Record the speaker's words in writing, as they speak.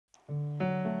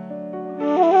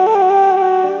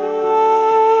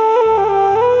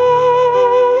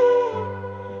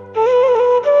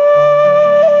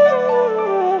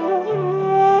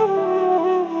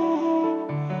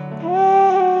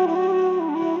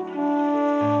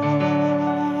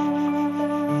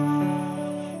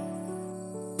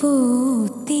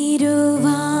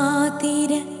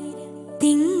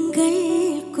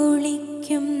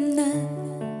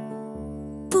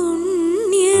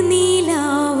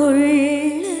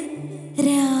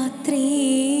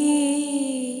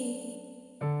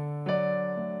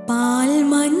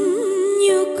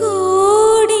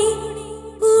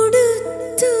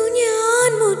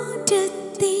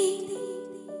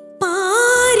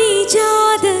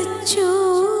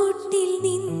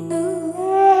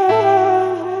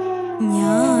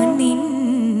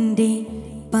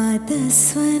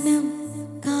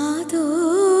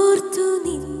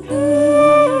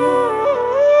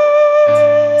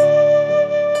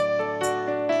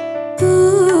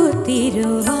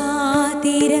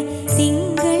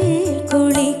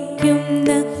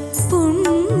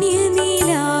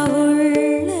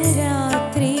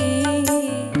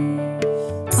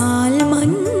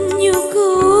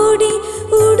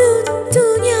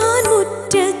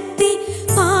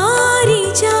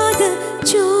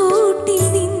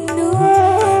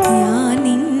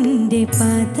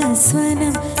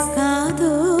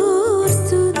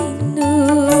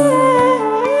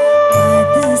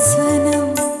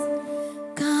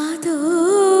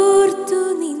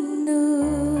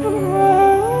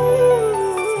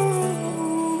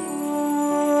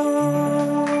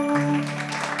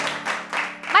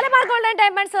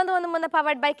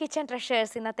Powered by Kitchen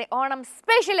Treasures ഇന്നത്തെ Onam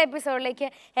special എപ്പിസോഡിലേക്ക്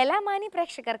എല്ലാ മാന്യ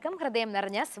പ്രേക്ഷകർക്കും ഹൃദയം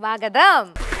നിറഞ്ഞ സ്വാഗതം.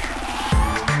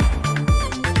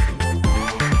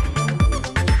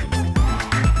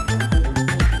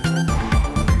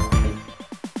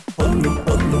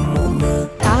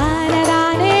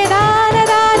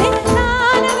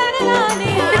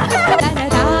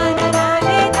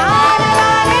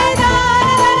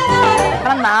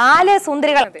 നാല്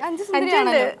സുന്ദരികൾ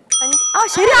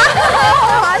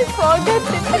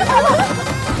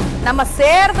நம்ம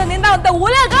சேர்ந்து நின்னா அந்த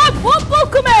உலகம்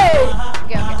பூப்பூக்குமே.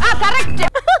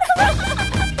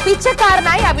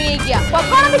 പിച്ചക്കാരനായി അഭിനയിക്കുക.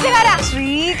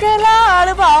 ശ്രീകല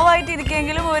ആള്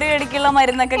പാവമായിട്ടിരിക്കെങ്കിലും ഒരു ഇടയ്ക്കുള്ള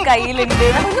മരുന്നൊക്കെ കയ്യിലുണ്ട്.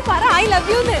 പറ ഐ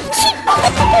ലവ് യു.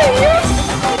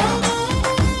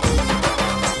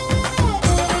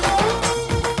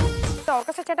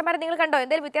 ഓർക്കസ്ട്ര ചേട്ടന്മാരെ നിങ്ങൾ കണ്ടോ?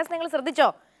 എന്തെങ്കിലും വ്യത്യാസം നിങ്ങൾ ശ്രദ്ധിച്ചോ?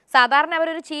 സാധാരണ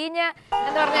അവരൊരു ചീഞ്ഞ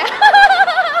എന്താ പറഞ്ഞ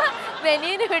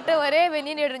വെനീന് വിട്ട് ഒരേ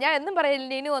വെനീന് വിട്ടു. ഞാൻ എന്നും പറയില്ല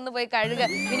നീനു ഒന്ന് പോയി കഴുകുക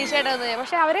വിനീഷേട്ട ഒന്ന്.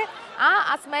 പക്ഷെ അവര്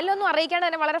ആ സ്മെല്ലൊന്നും അറിയിക്കാണ്ട്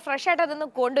തന്നെ വളരെ ഫ്രഷ് ആയിട്ട് അതൊന്ന്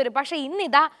കൊണ്ടുവരും. പക്ഷെ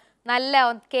ഇന്നിതാ നല്ല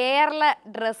കേരള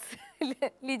ഡ്രസ്സ്,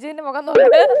 ലിജുവിന്റെ മുഖം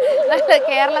നോക്ക്, നല്ല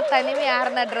കേരള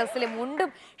തനിമയാർന്ന ഡ്രസ്സിൽ മുണ്ടും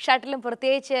ഷർട്ടിലും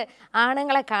പ്രത്യേകിച്ച്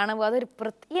ആണുങ്ങളെ കാണുമ്പോൾ അതൊരു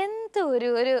എന്ത്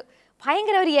ഒരു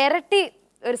ഭയങ്കര ഒരു ഇരട്ടി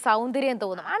ഒരു സൗന്ദര്യം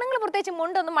തോന്നും. ആണുങ്ങൾ പ്രത്യേകിച്ച്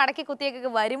മുണ്ടൊന്നും മടക്കി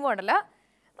കുത്തിയൊക്കെ വരുമ്പോൾ ഉണ്ടല്ലോ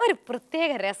ഒരു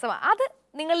പ്രത്യേക രസമാണ്. അത്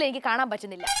നിങ്ങളിൽ എനിക്ക് കാണാൻ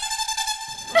പറ്റുന്നില്ല,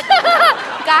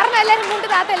 കാരണം എല്ലാവരും മുണ്ട്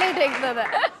താത്തല്ലേ ഇട്ടേക്കുന്നത്.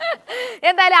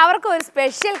 എന്തായാലും അവർക്ക് ഒരു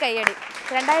സ്പെഷ്യൽ കയ്യടി.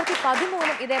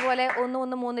 2013 ഇതേപോലെ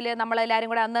 1-1-3 നമ്മളെല്ലാവരും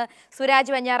കൂടെ അന്ന്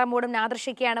സുരാജ് വെഞ്ഞാറമ്മൂടും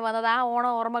നാദൃഷിക്കയാണ് വന്നത്. ആ ഓണ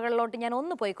ഓർമ്മകളിലോട്ട് ഞാൻ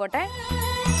ഒന്ന് പോയിക്കോട്ടെ.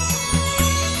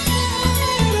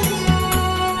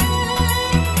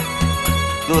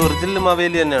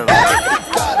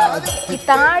 ഈ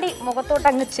താടി മുഖത്തോട്ട്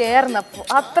അങ്ങ് ചേർന്നപ്പോ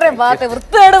അത്രയും ഭാഗത്ത്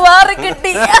വൃത്തിയോട് മാറി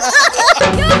കിട്ടി.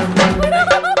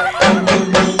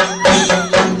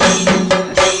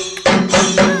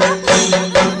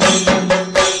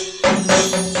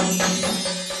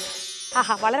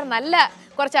 വളരെ നല്ല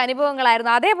കുറച്ച്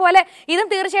അനുഭവങ്ങളായിരുന്നു. അതേപോലെ ഇതും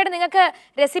തീർച്ചയായിട്ടും നിങ്ങൾക്ക്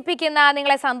രസിപ്പിക്കുന്ന,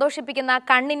 നിങ്ങളെ സന്തോഷിപ്പിക്കുന്ന,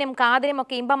 കണ്ണിനും കാതിനും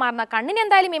ഒക്കെ ഇമ്പമാർന്ന, കണ്ണിന്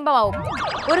എന്തായാലും ഇമ്പമാവും,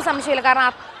 ഒരു സംശയമില്ല. കാരണം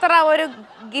അത്ര ഒരു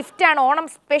ഗിഫ്റ്റാണ്, ഓണം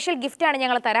സ്പെഷ്യൽ ഗിഫ്റ്റാണ്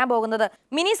ഞങ്ങൾ തരാൻ പോകുന്നത്.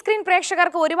 മിനി സ്ക്രീൻ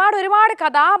പ്രേക്ഷകർക്ക് ഒരുപാട്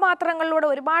കഥാപാത്രങ്ങളിലൂടെ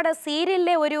ഒരുപാട്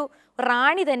സീരിയലിലെ ഒരു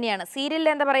റാണി തന്നെയാണ്. സീരിയലിൽ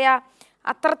എന്താ പറയുക,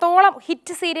 അത്രത്തോളം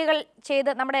ഹിറ്റ് സീരിയലുകൾ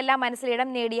ചെയ്ത് നമ്മുടെ എല്ലാ മനസ്സിൽ ഇടം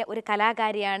നേടിയ ഒരു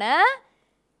കലാകാരിയാണ്.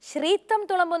 ശ്രീത്വം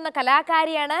തുളുമ്പുന്ന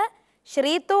കലാകാരിയാണ്.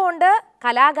 ശ്രീത്വം ഉണ്ട്,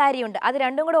 കലാകാരിയുണ്ട്. അത്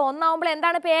രണ്ടും കൂടെ ഒന്നാവുമ്പോൾ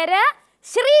എന്താണ് പേര്?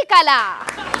 ശ്രീകല.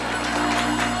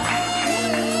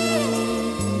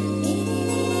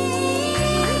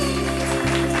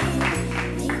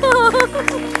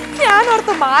 ഞാൻ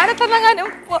ഞാനോർത്ത് മാനത്തെന്നെങ്ങാനും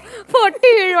പൊട്ടി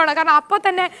വീഴുവാണ്. കാരണം അപ്പൊ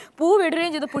തന്നെ പൂ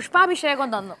വിടുകയും ചെയ്തു, പുഷ്പാഭിഷേകം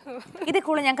തന്നു. ഇതിൽ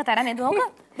കൂടുതൽ ഞങ്ങൾക്ക് തരാൻ എന്ത് നോക്ക്,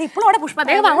 ഇപ്പോഴും അവിടെ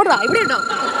പുഷ്പാഭിഷേകം അങ്ങോട്ട് ഇവിടെ ഉണ്ടോ,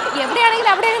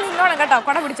 എവിടെയാണെങ്കിലും അവിടെയാണ് നിന്നോണം കേട്ടോ,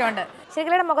 കുട പിടിച്ചോണ്ട്.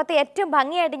 ശരികളുടെ മുഖത്ത് ഏറ്റവും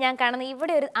ഭംഗിയായിട്ട് ഞാൻ കാണുന്നത്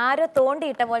ഇവിടെ ഒരു ആരോ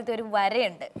തോണ്ടിയിട്ട പോലത്തെ ഒരു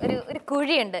വരയുണ്ട്, ഒരു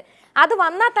കുഴിയുണ്ട്. അത്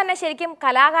വന്നാൽ തന്നെ ശരിക്കും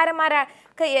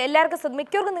കലാകാരന്മാർക്ക് എല്ലാവർക്കും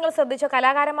മിക്കവർക്കും നിങ്ങൾ ശ്രദ്ധിച്ചോ,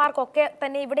 കലാകാരന്മാർക്കൊക്കെ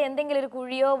തന്നെ ഇവിടെ എന്തെങ്കിലും ഒരു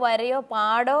കുഴിയോ വരയോ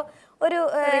പാടോ ഒരു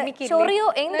ചൊറിയോ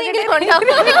എന്തെങ്കിലും ഉണ്ടാവും.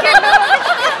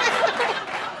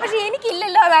 പക്ഷെ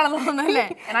എനിക്കില്ലല്ലോ, അതാണെന്ന് തോന്നുന്നു അല്ലേ.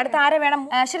 അടുത്ത ആരെ വേണം?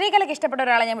 ശ്രീകലയ്ക്ക് ഇഷ്ടപ്പെട്ട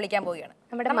ഒരാളെ ഞാൻ വിളിക്കാൻ പോവുകയാണ്.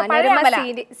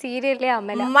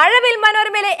 മഴവിൽ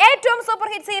മനോരമയിലെ ഏറ്റവും സൂപ്പർ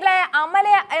ഹിറ്റ് സീരിയലായ അമല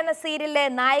എന്ന സീരിയലിലെ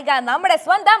നായിക നമ്മുടെ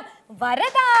സ്വന്തം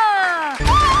വരദ.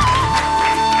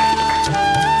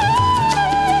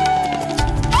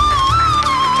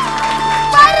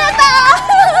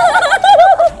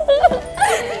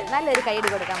 നല്ലൊരു കൈയ്യടി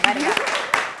കൊടുക്കാം വരദ.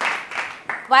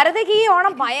 വരദയ്ക്ക് ഈ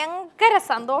ഓണം ഭയങ്കര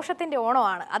സന്തോഷത്തിന്റെ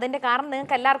ഓണമാണ്. അതിന്റെ കാരണം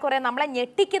നിങ്ങൾക്ക് എല്ലാവർക്കും അറിയാം, നമ്മളെ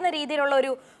ഞെട്ടിക്കുന്ന രീതിയിലുള്ള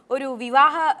ഒരു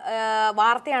വിവാഹ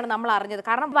വാർത്തയാണ് നമ്മൾ അറിഞ്ഞത്.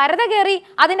 കാരണം വരദ കയറി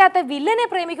അതിൻ്റെ അകത്ത് വില്ലനെ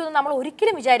പ്രേമിക്കുമെന്ന് നമ്മൾ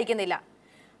ഒരിക്കലും വിചാരിക്കുന്നില്ല.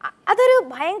 അതൊരു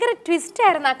ഭയങ്കര ട്വിസ്റ്റ്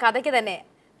ആയിരുന്നു ആ കഥയ്ക്ക് തന്നെ.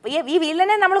 ഈ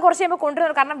വില്ലനെ നമ്മൾ കുറച്ച് കഴിയുമ്പോൾ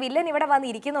കൊണ്ടുവരും. കാരണം വില്ലൻ ഇവിടെ വന്ന്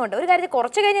ഇരിക്കുന്നുണ്ട്. ഒരു കാര്യത്തിൽ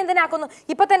കുറച്ച് കഴിഞ്ഞ് എന്തിനാക്കുന്നു,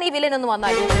 ഇപ്പൊ തന്നെ ഈ വില്ലൻ ഒന്ന്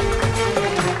വന്നാലും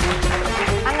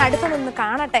അങ്ങ് അടുത്ത് നിന്ന്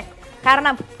കാണട്ടെ.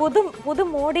 കാരണം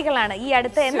പുതുമോടികളാണ് ഈ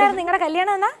അടുത്ത്. എന്താണ് നിങ്ങളുടെ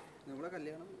കല്യാണം എന്നാ?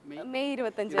 May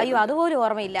 25. അയ്യോ, അതുപോലും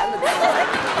ഓർമ്മയില്ല.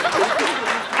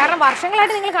 കാരണം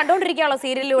വർഷങ്ങളായിട്ട് നിങ്ങൾ കണ്ടോണ്ടിരിക്കുകയാണോ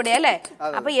സീരിയലിലൂടെ അല്ലേ?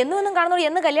 അപ്പൊ എന്നും കാണുന്നു,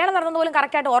 എന്ന് കല്യാണം നടന്നത് പോലും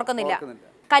കറക്റ്റ് ആയിട്ട് ഓർക്കുന്നില്ല.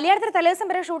 കല്യാണത്തിന് തലേദിവസം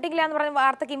വരെ ഷൂട്ടിങ്ങിലാന്ന് പറഞ്ഞ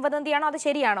വാർത്തക്ക് കിംവദന്തിയാണോ, അത്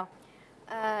ശരിയാണോ?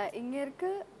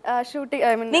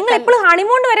 നിങ്ങൾ ഇപ്പോഴും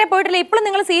ഹണിമൂൺ വരെ പോയിട്ടില്ല, ഇപ്പോഴും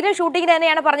നിങ്ങൾ സീരിയൽ ഷൂട്ടിങ്ങിന്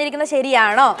തന്നെയാണ് പറഞ്ഞിരിക്കുന്നത്,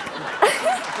 ശരിയാണോ?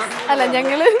 അല്ല,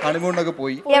 ഞങ്ങള് ഹണിമൂണിനൊക്കെ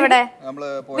പോയി. എവിടെ?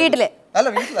 വീട്ടില്? അല്ല,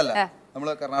 വീട്ടിലല്ല,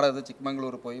 നമ്മള് കർണാടകത്തിൽ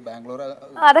ചിക്മംഗ്ലൂർ പോയി, ബാംഗ്ലൂർ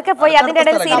അതൊക്കെ പോയി. അതിന്റെ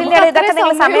ഇടയിൽ സീരിയലിന്റെ ഇതൊക്കെ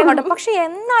നിങ്ങൾ സമയം കൊണ്ട്. പക്ഷെ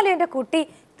എന്നാലും എന്റെ കുട്ടി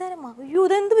അയ്യോ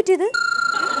ഇതെന്ത് പറ്റിയത്,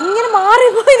 ഇങ്ങനെ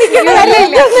മാറിപ്പോയി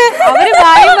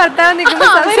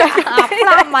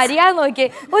മര്യാദ നോക്കിയേ.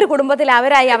 ഒരു കുടുംബത്തിൽ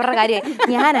അവരായി അവരുടെ കാര്യമായി,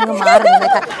 ഞാൻ അങ്ങ് മാറി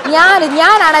നിന്നേക്കാം.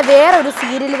 ഞാനാണ് വേറെ ഒരു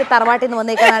സീരിയലിൽ തറവാട്ടിൽ നിന്ന്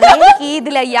വന്നേക്കാണ്, എനിക്ക്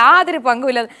ഇതില്ല യാതൊരു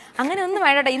പങ്കുമില്ല. അങ്ങനെ ഒന്നും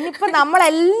വേണ്ടട്ടെ. ഇന്നിപ്പോ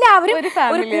നമ്മളെല്ലാവരും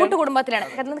ഒരു കൂട്ടുകുടുംബത്തിലാണ്.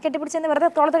 കെട്ടിപ്പിടിച്ചെന്ന്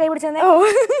വെറുതെ തോളത്ത് കൈ പിടിച്ചെന്ന്.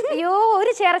 അയ്യോ,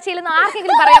 ഒരു ചേർച്ചയിൽ നിന്ന്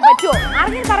ആർക്കെങ്കിലും പറയാൻ പറ്റുമോ?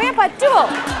 ആർക്കെങ്കിലും പറയാൻ പറ്റുമോ?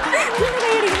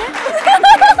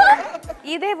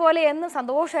 ഇതേപോലെ എന്നും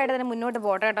സന്തോഷമായിട്ട് തന്നെ മുന്നോട്ട്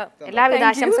പോട്ടെ കേട്ടോ. എല്ലാവിധ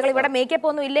ആശംസകളും. ഇവിടെ മേക്കപ്പ്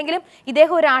ഒന്നും ഇല്ലെങ്കിലും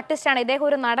ഇദ്ദേഹം ഒരു ആർട്ടിസ്റ്റാണ്, ഇദ്ദേഹം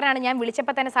ഒരു നടനാണ്. ഞാൻ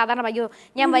വിളിച്ചപ്പോൾ തന്നെ സാധാരണ അയ്യോ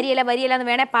ഞാൻ വരിയല്ല എന്ന്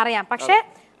വേണേ പറയാം. പക്ഷെ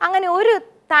അങ്ങനെ ഒരു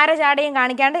താരചാടയും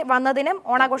കാണിക്കാണ്ട് വന്നതിനും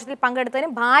ഓണാഘോഷത്തിൽ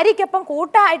പങ്കെടുത്തതിനും ഭാര്യയ്ക്കൊപ്പം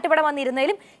കൂട്ടായിട്ട് ഇവിടെ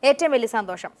വന്നിരുന്നതിലും ഏറ്റവും വലിയ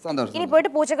സന്തോഷം. ഇനി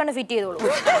പോയിട്ട് പൂച്ചക്കണ്ണ് ഫിറ്റ് ചെയ്തോളൂ.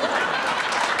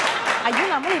 അയ്യോ,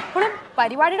 നമ്മൾ ഇപ്പോഴും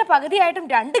പരിപാടിയുടെ പകുതിയായിട്ടും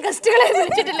 2 ഗസ്റ്റുകളെ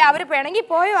വിളിച്ചിട്ടില്ല. അവർ പിണങ്ങി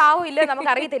പോയോ ആവോ ഇല്ലോ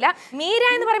നമുക്കറിയത്തില്ല. മീര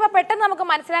എന്ന് പറയുമ്പോൾ പെട്ടെന്ന് നമുക്ക്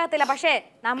മനസ്സിലാകത്തില്ല. പക്ഷേ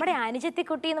നമ്മുടെ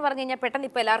അനുജത്തിക്കുട്ടി എന്ന് പറഞ്ഞു കഴിഞ്ഞാൽ പെട്ടെന്ന്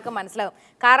ഇപ്പൊ എല്ലാവർക്കും മനസ്സിലാവും.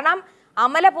 കാരണം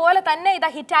അമല പോലെ തന്നെ ഇതാ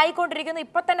ഹിറ്റ് ആയിക്കൊണ്ടിരിക്കുന്നു.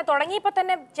 ഇപ്പൊ തന്നെ തുടങ്ങിയപ്പോ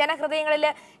തന്നെ ജനഹൃദയങ്ങളിൽ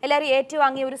എല്ലാവരും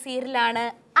ഏറ്റുവാങ്ങിയ ഒരു സീരിയലാണ്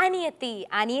അനിയത്തി.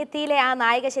 അനിയത്തിയിലെ ആ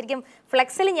നായിക ശരിക്കും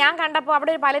ഫ്ലെക്സിൽ ഞാൻ കണ്ടപ്പോൾ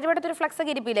അവിടെ ഒരു പലരുടെടുത്ത് ഒരു ഫ്ലെക്സ്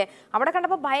ഒക്കെ ഇരിപ്പില്ലേ, അവിടെ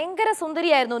കണ്ടപ്പോൾ ഭയങ്കര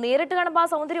സുന്ദരിയായിരുന്നു. നേരിട്ട് കാണുമ്പോൾ ആ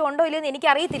സൗന്ദര്യം ഉണ്ടോ ഇല്ലയോ എന്ന്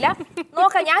എനിക്കറിയത്തില്ല.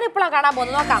 നോക്കാം, ഞാൻ ഇപ്പോഴാണ് കാണാൻ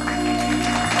പോകുന്നത്. നോക്കാം.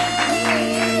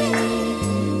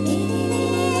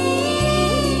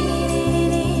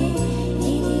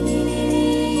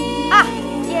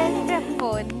 എന്റെ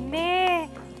പൊന്നേ,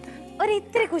 ഒരു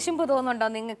ഇത്തിരി കുശുമ്പ് തോന്നുന്നുണ്ടോ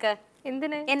നിങ്ങൾക്ക്?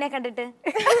 എന്തിന്? എന്നെ കണ്ടിട്ട്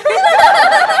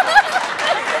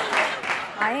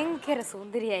ഭയങ്കര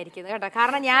സുന്ദരിയായിരിക്കുന്നു കേട്ടോ.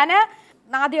 കാരണം ഞാൻ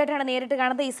ആദ്യമായിട്ടാണ് നേരിട്ട്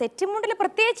കാണുന്നത്. ഈ സെറ്റ് മുണ്ടിൽ,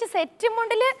 പ്രത്യേകിച്ച് സെറ്റ്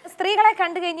മുണ്ടിൽ സ്ത്രീകളെ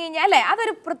കണ്ടു കഴിഞ്ഞ് കഴിഞ്ഞാൽ അല്ലേ,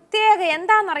 അതൊരു പ്രത്യേക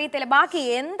എന്താണെന്നറിയത്തില്ല. ബാക്കി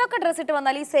എന്തൊക്കെ ഡ്രസ്സ് ഇട്ട്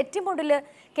വന്നാലും ഈ സെറ്റ് മുണ്ടിൽ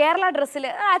കേരള ഡ്രസ്സിൽ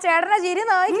ആ ചേട്ടനെ ചിരി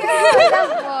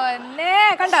നോക്കിന്നെ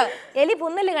കണ്ടോ, എലി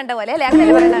പുന്നല് കണ്ട പോലെ അല്ലേ,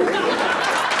 അങ്ങനെ പറയുന്നത്.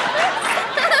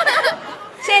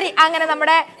 ശരി, അങ്ങനെ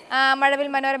നമ്മുടെ മഴവിൽ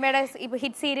മനോരമയുടെ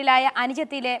ഹിറ്റ് സീരിയലായ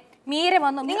അനുജത്തിയിലെ മീര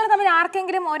വന്നു. നിങ്ങൾ തമ്മിൽ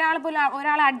ആർക്കെങ്കിലും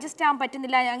ഒരാളെ അഡ്ജസ്റ്റ് ആവാൻ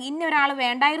പറ്റുന്നില്ല, ഇന്ന ഒരാൾ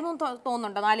വേണ്ടായിരുന്നു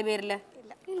തോന്നുന്നുണ്ടോ 4 പേരില്?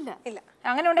 ഇല്ല.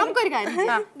 അങ്ങനെ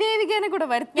ദേവികനെ കൂടെ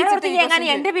ഞാൻ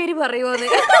എന്റെ പേര് പറയുമോ?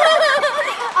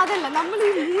 അതല്ല, നമ്മൾ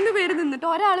ഈ 3 പേര് നിന്നിട്ട്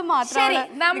ഒരാൾ മാത്രം.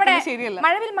 നമ്മുടെ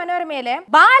മഴവിൽ മനോരമയിലെ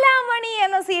ബാലാമണി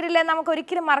എന്ന സീരിയലിലെ നമുക്ക്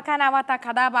ഒരിക്കലും മറക്കാനാവാത്ത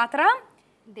കഥാപാത്രം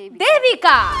ദേവിക.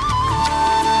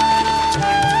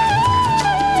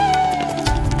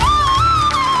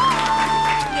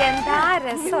 എന്താ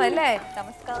രസം അല്ലേ?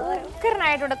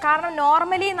 ഉഗ്രനായിട്ടുണ്ട്. കാരണം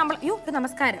നോർമലി നമ്മൾ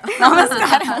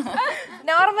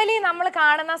നോർമലി നമ്മൾ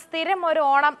കാണുന്ന സ്ഥിരം ഒരു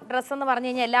ഓണം ഡ്രസ്സ് എന്ന് പറഞ്ഞു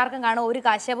കഴിഞ്ഞാൽ എല്ലാവർക്കും കാണും ഒരു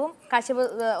കശവ്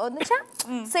ഒന്നിച്ചാ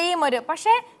സെയിം ഒരു.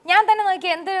 പക്ഷെ ഞാൻ തന്നെ നോക്കി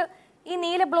എന്ത് ഈ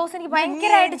നീല ബ്ലൗസ് എനിക്ക്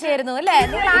ഭയങ്കരമായിട്ട് ചേരുന്നു അല്ലേ?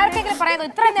 നിങ്ങൾ ആർക്കെങ്കിലും പറയുന്നു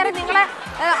ഇത്രയും നേരം നിങ്ങളെ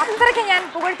അത്രയ്ക്ക് ഞാൻ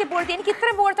പുകഴ്ത്തി എനിക്ക്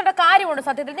ഇത്രയും പുകഴ്ത്തേണ്ട കാര്യമുണ്ട്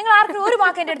സത്യത്തിൽ. നിങ്ങൾ ആർക്കും ഒരു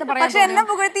വാക്ക് എൻ്റെ അടുത്ത് പറയാം. പക്ഷെ എന്നെ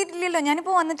പുകഴ്ത്തിയിട്ടില്ലല്ലോ,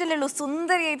 ഞാനിപ്പോ വന്നിട്ടില്ലല്ലോ.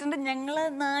 സുന്ദരിയായിട്ടുണ്ട്. ഞങ്ങള്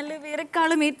 4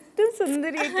 പേരെക്കാളും ഏറ്റവും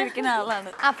സുന്ദരിയായിട്ടിരിക്കുന്ന ആളാണ്.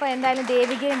 അപ്പൊ എന്തായാലും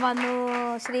ദേവികയും വന്നു,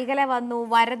 ശ്രീകല വന്നു,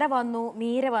 വരദ വന്നു,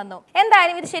 മീര വന്നു.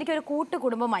 എന്തായാലും ഇത് ശരിക്കും ഒരു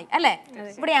കൂട്ടുകുടുംബമായി അല്ലേ?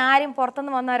 ഇവിടെ ആരും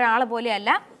പുറത്തുനിന്ന് വന്ന ഒരാൾ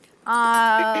പോലെയല്ല.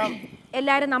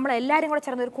 നമ്മളെല്ലാരും കൂടെ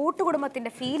ചേർന്ന് ഒരു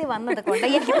കൂട്ടുകുടുംബത്തിന്റെ ഫീല് വന്നത് കൊണ്ട്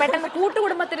എനിക്ക് പെട്ടെന്ന്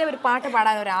കൂട്ടുകുടുംബത്തിന്റെ ഒരു പാട്ട്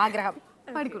പാടാൻ ഒരു ആഗ്രഹം.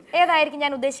 ഏതായിരിക്കും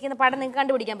ഞാൻ ഉദ്ദേശിക്കുന്ന പാട്ട്? നിങ്ങൾക്ക്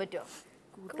കണ്ടുപിടിക്കാൻ പറ്റുമോ?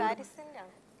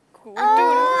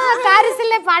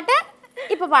 കാരിസിലെ പാട്ട്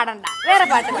ഇപ്പൊ പാടണ്ട, വേറെ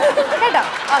പാട്ട് കേട്ടോ.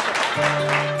 ഓക്കെ,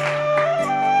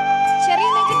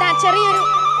 ചെറിയൊരു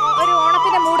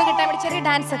ഓണത്തിന്റെ മൂഡ് കിട്ടാൻ വേണ്ടി ചെറിയ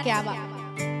ഡാൻസ് ഒക്കെ ആവാം.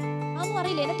 അതൊന്നും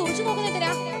അറിയില്ല, എന്നെ തുറച്ചു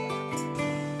നോക്കുന്നതിനാ.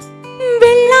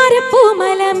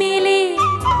 വെള്ളാരപ്പൂമലമേലെ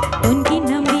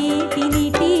പൊൻകിണ്ണം നീട്ടി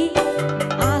നീട്ടി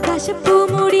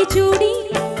ആകാശപ്പൂമുടി ചൂടി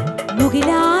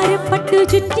മുകിലാരപ്പട്ടു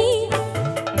ചുറ്റി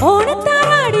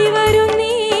ഓണത്താറാടി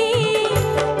വരുന്നേ,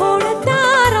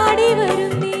 ഓണത്താറാടി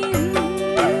വരുന്നേ.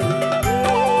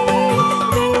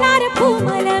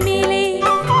 വെള്ളാരപ്പൂമലമേലെ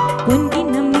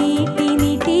പൊൻകിണ്ണം നീട്ടി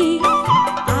നീട്ടി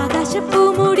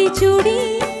ആകാശപ്പൂമുടി ചൂടി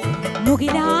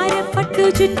മുകിലാരപ്പട്ടു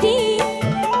ചുറ്റി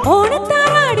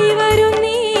ഓണത്താറാടി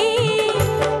വരുന്നേ,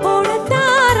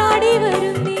 ഓണത്താറാടി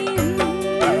വരുന്നേ.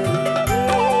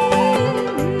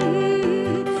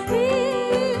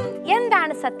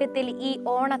 എന്താണ് സത്യത്തിൽ ഈ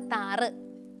ഓണത്താറ്?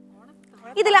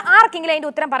 ഇതിൽ ആർക്കെങ്കിലും അതിന്റെ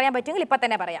ഉത്തരം പറയാൻ പറ്റുമെങ്കിൽ ഇപ്പൊ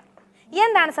തന്നെ പറയാം.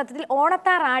 എന്താണ് സത്യത്തിൽ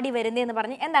ഓണത്താറാടി വരുന്നേന്ന്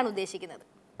പറഞ്ഞ് എന്താണ് ഉദ്ദേശിക്കുന്നത്?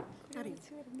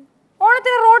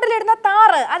 ഓണത്തിന് റോഡിലിടുന്ന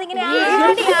താറ് അതിങ്ങനെ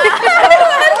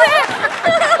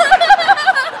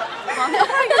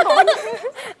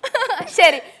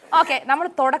ശരി, ഓക്കെ. നമ്മൾ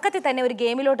തുടക്കത്തിൽ തന്നെ ഒരു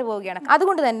ഗെയിമിലോട്ട് പോവുകയാണ്.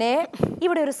 അതുകൊണ്ട് തന്നെ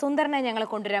ഇവിടെ ഒരു സുന്ദരനെ ഞങ്ങൾ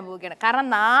കൊണ്ടുവരാൻ പോവുകയാണ്. കാരണം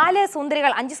 5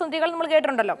 സുന്ദരികൾ നമ്മൾ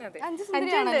കേട്ടിട്ടുണ്ടല്ലോ.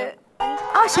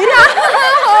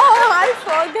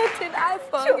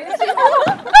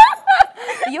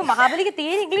 അയ്യോ, മഹാബലിക്ക്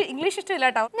തീരെ ഇംഗ്ലീഷ് ഇഷ്ടമില്ല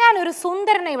കേട്ടോ. ഞാനൊരു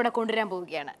സുന്ദരനെ ഇവിടെ കൊണ്ടുവരാൻ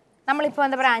പോവുകയാണ്. നമ്മളിപ്പോ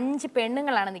എന്താ പറയാ 5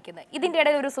 പെണ്ണുങ്ങളാണ് നിൽക്കുന്നത്. ഇതിന്റെ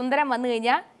ഇടയിൽ ഒരു സുന്ദരൻ വന്നു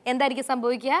കഴിഞ്ഞാൽ എന്തായിരിക്കും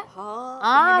സംഭവിക്കുക?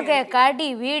 ആകെ കടി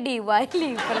വീടി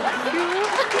വലി.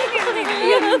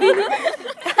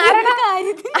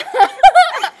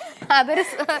 അതൊരു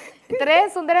ഇത്രയും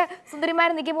സുന്ദരിമാർ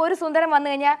നിൽക്കുമ്പോൾ ഒരു സുന്ദരൻ വന്നു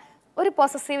കഴിഞ്ഞാൽ ഒരു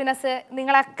പോസസീവ്നെസ്.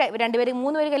 നിങ്ങളൊക്കെ 2 പേര്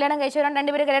 3 പേര് കല്യാണം കഴിച്ചവരാണ്,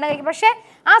 2 പേര് കല്യാണം കഴിക്കും. പക്ഷെ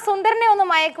ആ സുന്ദരനെ ഒന്ന്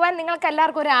മയക്കുവാൻ നിങ്ങൾക്ക്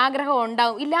എല്ലാവർക്കും ഒരു ആഗ്രഹം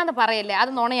ഉണ്ടാവും. ഇല്ലാന്ന് പറയല്ലേ,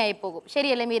 അത് നുണയായി പോകും.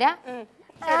 ശരിയല്ലേ മീര?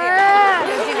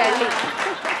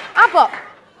 അപ്പോ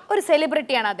ഒരു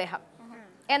സെലിബ്രിറ്റിയാണ് അദ്ദേഹം.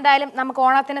 എന്തായാലും നമുക്ക്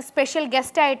ഓണത്തിന് സ്പെഷ്യൽ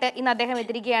ഗസ്റ്റ് ആയിട്ട് ഇന്ന് അദ്ദേഹം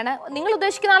എത്തിയിരിക്കുകയാണ്. നിങ്ങൾ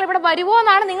ഉദ്ദേശിക്കുന്ന ആൾ ഇവിടെ വരുമോ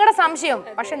എന്നാണ് നിങ്ങളുടെ സംശയം.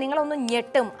 പക്ഷെ നിങ്ങളൊന്ന്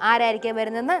ഞെട്ടും. ആരായിരിക്കും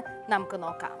വരുന്നെന്ന് നമുക്ക്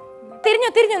നോക്കാം. തിരിഞ്ഞു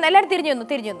എല്ലാവരും തിരിഞ്ഞു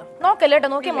നോക്കല്ലോ കേട്ടോ,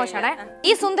 നോക്കിയ മോശാണേ.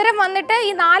 ഈ സുന്ദരം വന്നിട്ട് ഈ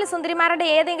 4 സുന്ദരിമാരുടെ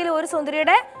ഏതെങ്കിലും ഒരു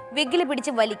സുന്ദരിയുടെ വിഗില്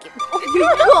പിടിച്ച് വലിക്കും.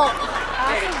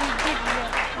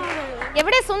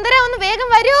 എവിടെ സുന്ദര? ഒന്ന് വേഗം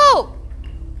വരൂ.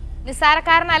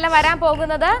 നിസ്സാരക്കാരനല്ല വരാൻ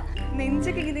പോകുന്നത്.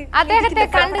 അദ്ദേഹത്തെ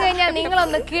കണ്ടു കഴിഞ്ഞാൽ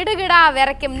നിങ്ങളൊന്ന് കിടുകിടാ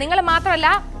വിറയ്ക്കും. നിങ്ങൾ മാത്രമല്ല,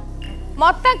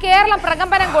 മൊത്തം കേരളം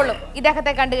പ്രകമ്പനം കൊള്ളും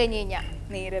ഇദ്ദേഹത്തെ കണ്ടു കഴിഞ്ഞു കഴിഞ്ഞാൽ.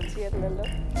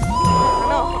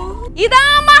 ഇതാ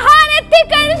മഹാൻ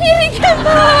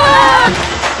എത്തിക്കഴിഞ്ഞിരിക്കുന്നു.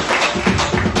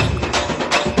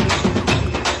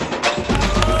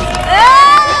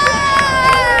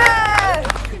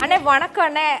 അണ്ണേ വണക്കം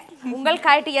അണ്ണേ.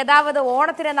 ഉങ്ങൾക്കായിട്ട് യഥാവത്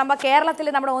ഓണത്തിന് നമ്മ കേരളത്തിൽ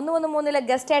നമ്മുടെ 1 1 3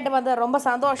 ഗസ്റ്റ് ആയിട്ട് വന്നത് ரொம்ப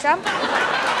സന്തോഷം.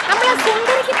 നമ്മളെ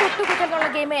സുന്ദരിക്ക് പൊട്ടുകുത്തലുള്ള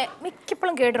ഗെയിം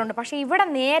മിക്കപ്പോഴും കേട്ടിട്ടുണ്ട്. പക്ഷെ ഇവിടെ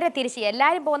നേരെ തിരിച്ച്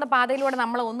എല്ലാവരും പോകുന്ന പാതയിലൂടെ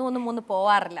നമ്മൾ 1 1 3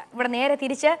 പോവാറില്ല. ഇവിടെ നേരെ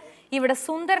തിരിച്ച് ഇവിടെ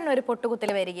സുന്ദരൻ ഒരു പൊട്ടുകുത്തൽ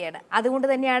വരികയാണ്. അതുകൊണ്ട്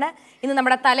തന്നെയാണ് ഇന്ന്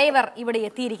നമ്മുടെ തലൈവർ ഇവിടെ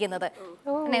എത്തിയിരിക്കുന്നത്.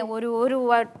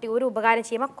 ഒരു ഉപകാരം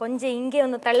ചെയ്യുമ്പോൾ കൊഞ്ചം ഇங்கே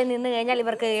ഒന്ന് തള്ളി നിന്ന് കഴിഞ്ഞാൽ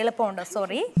ഇവർക്ക് എളുപ്പമുണ്ട്.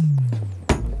 സോറി,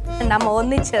 നമ്മ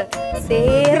ഒന്നിച്ച്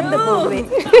ചേർന്ന് പോവേ,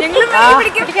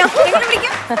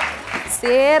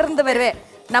 ചേർന്ന് വരുവേ.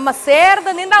 நம்ம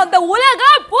சேர்ந்து நின்னா அந்த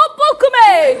உலகம் பூ பூக்குமே.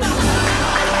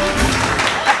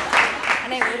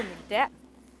 അണേ ഒരു മിനിറ്റ്.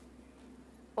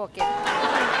 ഓക്കെ,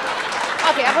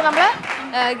 അപ്പൊ നമ്മള്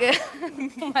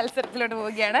മത്സരത്തിലോട്ട്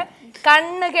പോവുകയാണ്.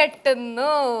 കണ്ണ്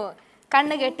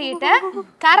കെട്ടിയിട്ട്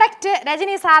കറക്റ്റ്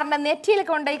രജനി സാറിന്റെ നെറ്റിയിൽ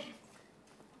കൊണ്ടുപോയി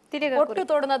പൊട്ടു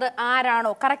തൊടുന്നത്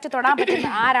ആരാണോ, കറക്റ്റ് തൊടാൻ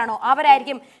പറ്റുന്നത് ആരാണോ,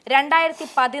 അവരായിരിക്കും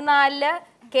 2014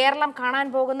 കേരളം കാണാൻ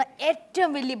പോകുന്ന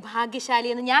ഏറ്റവും വലിയ ഭാഗ്യശാലി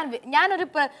എന്ന് ഞാനൊരു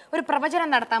പ്രവചനം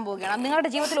നടത്താൻ പോവുകയാണ്. നിങ്ങളുടെ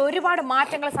ജീവിതത്തിൽ ഒരുപാട്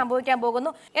മാറ്റങ്ങൾ സംഭവിക്കാൻ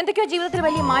പോകുന്നു. എന്തൊക്കെയോ ജീവിതത്തിൽ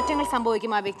വലിയ മാറ്റങ്ങൾ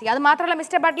സംഭവിക്കും ആ വ്യക്തി. അത് മാത്രമല്ല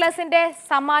മിസ്റ്റർ ബട്ട്ലേഴ്സിന്റെ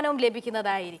സമ്മാനവും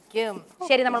ലഭിക്കുന്നതായിരിക്കും.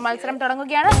 ശരി, നമ്മൾ മത്സരം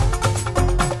തുടങ്ങുകയാണ്.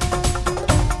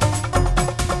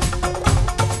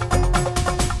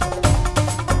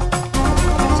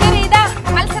 ശരി, ഇതാ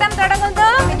മത്സരം തുടങ്ങുന്നു.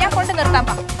 ഞാൻ കൊണ്ടു നിർത്താം.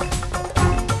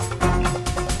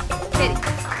 ശരി,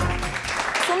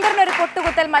 സുന്ദരനൊരു പൊട്ടു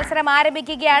പൊട്ടുകുത്തൽ മത്സരം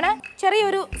ആരംഭിക്കുകയാണ്.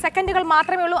 ചെറിയൊരു സെക്കൻഡുകൾ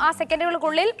മാത്രമേ ഉള്ളൂ. ആ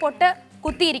സെക്കൻഡുകൾക്കുള്ളിൽ പൊട്ട്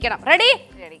കുത്തിയിരിക്കണം. റെഡി?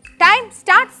 Time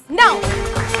starts now.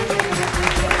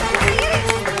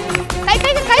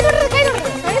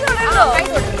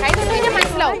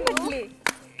 മനസ്സിലാവും.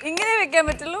 ഇങ്ങനെ വെക്കാൻ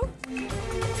പറ്റുള്ളൂ.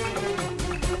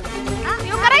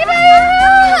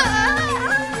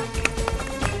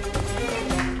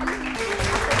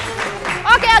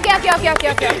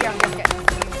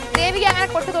 ദേവിക അങ്ങനെ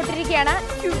കൊട്ടു തൊട്ടിരിക്കുകയാണ്.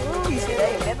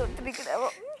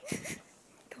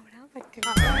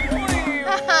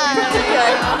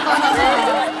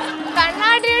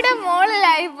 കണ്ണാടിയുടെ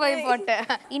മോളിലായി പോയി പൊട്ട്.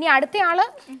 ഇനി അടുത്ത ആള്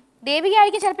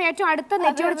ദേവികയായിരിക്കും. ചിലപ്പോൾ ഏറ്റവും അടുത്ത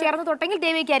നെറ്റിയോട് ചേർന്ന് തൊട്ടെങ്കിൽ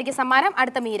ദേവികയായിരിക്കും സമ്മാനം.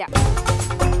 അടുത്ത മീര.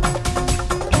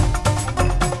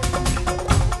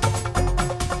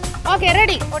 Okay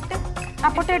ready?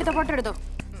 പൊട്ടെടുത്തു.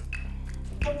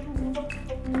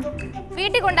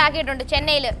 വീട്ടിൽ കൊണ്ടാക്കിയിട്ടുണ്ട്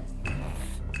ചെന്നൈയില്.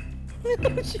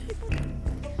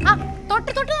 ആ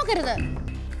തൊട്ട് നോക്കരുത്.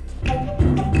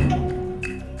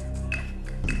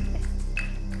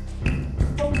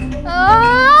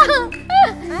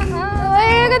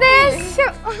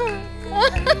 ഏകദേശം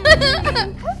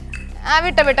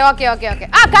വിട്ടോ. ഓക്കെ.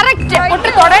 ആ കറക്റ്റ്. പൊട്ട്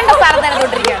തൊടേണ്ട സ്ഥലം തന്നെ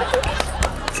തൊട്ടിരിക്കുകയാണ്.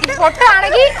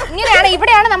 പൊട്ടാണെങ്കിൽ ഇങ്ങനെയാണ്,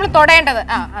 ഇവിടെയാണ് നമ്മൾ തൊടേണ്ടത്.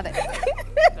 ആ അതെ.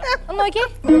 ഒന്ന് നോക്കി.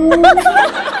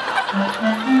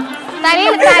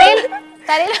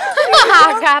 അതെ,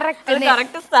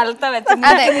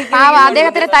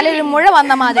 അദ്ദേഹത്തിന്റെ തലയിൽ ഒരു മുഴ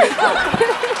വന്ന മാതിരി.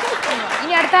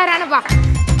 ഇനി അടുത്ത ആരാണ്? വാ.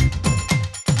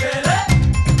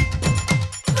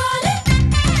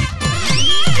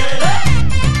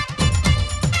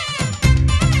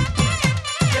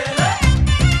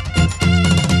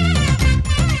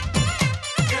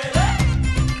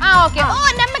 ഓക്കെ. ഓ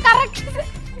നമ്മ കറക്റ്റ്.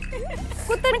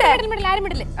 കുത്തട്ടെ. ആരും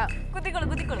മിഡില്. കുത്തിക്കോളൂ.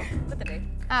 കുത്തട്ടെ.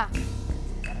 ആ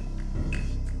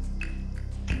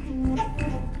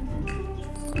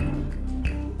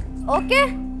ഓക്കെ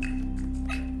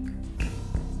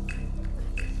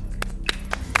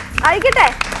ആയിക്കട്ടെ.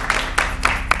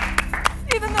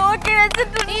 ഇത് നോക്കി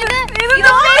വെച്ചിട്ടുണ്ട്.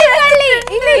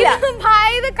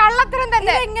 ഇത് കള്ളത്തരം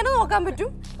തന്നെ. എങ്ങനെ നോക്കാൻ പറ്റും?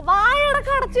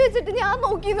 വായടക്കം അടച്ചു വെച്ചിട്ട് ഞാൻ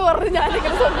നോക്കിന്ന് പറഞ്ഞു.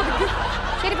 ഞാനിങ്ങനെ സമ്മതിക്കും.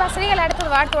 ശരി ശ്രീകല അടുത്തത്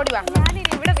വാട്ടോടി വാ. ഞാനിനി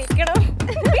ഇവിടെ നിൽക്കണം.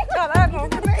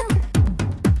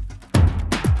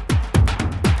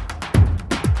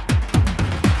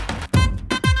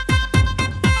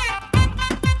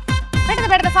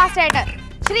 പെട്ടെന്ന് ഫാസ്റ്റ് ആയിട്ട്.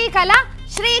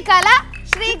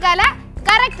 ശ്രീകല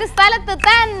കറക്റ്റ് സ്ഥലത്ത്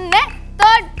തന്നെ.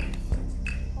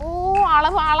 ഓ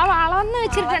അളന്ന്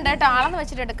വെച്ചിട്ടുണ്ട് കേട്ടോ.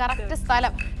 കറക്റ്റ്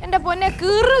സ്ഥലം. എന്റെ പൊന്നെ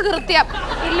കൃത്യം.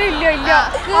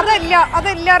 ഇല്ല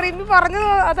അതല്ല റിമി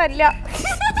പറഞ്ഞത്. അതല്ല.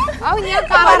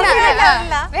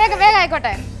 വേഗം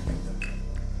ആയിക്കോട്ടെ.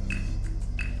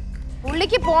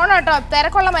 പുള്ളിക്ക് പോണം കേട്ടോ.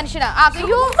 തിരക്കുള്ള മനുഷ്യനാ.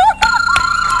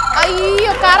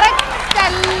 അയ്യോ കറക്റ്റ്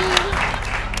അല്ല.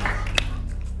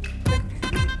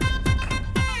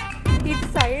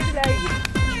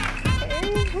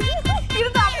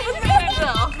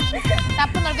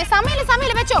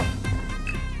 സമയം വെച്ചോ.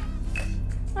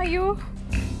 അയ്യോ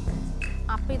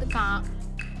അപ്പൊ ഇത്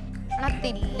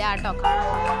കാണത്തില്ല കേട്ടോ.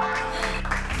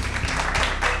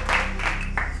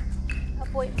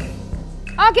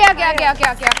 ഓക്കെ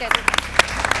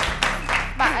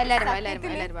എല്ലാരും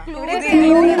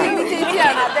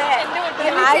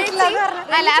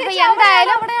അല്ല അപ്പൊ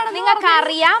എന്തായാലും നിങ്ങൾക്ക്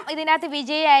അറിയാം ഇതിനകത്ത്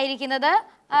വിജയായിരിക്കുന്നത്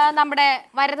നമ്മുടെ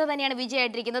വരദ തന്നെയാണ്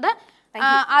വിജയായിട്ടിരിക്കുന്നത്.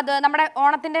 അത് നമ്മുടെ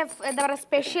ഓണത്തിന്റെ എന്താ പറയുക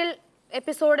സ്പെഷ്യൽ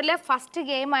എപ്പിസോഡിലെ ഫസ്റ്റ്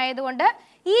ഗെയിം ആയതുകൊണ്ട്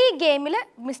ഈ ഗെയിമിൽ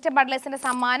മിസ്റ്റർ ബട്ട്ലേഴ്സിന്റെ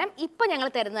സമ്മാനം ഇപ്പൊ ഞങ്ങൾ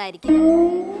തരുന്നതായിരിക്കും.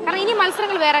 കാരണം ഇനി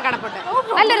മത്സരങ്ങൾ വേറെ കടപ്പുണ്ട്.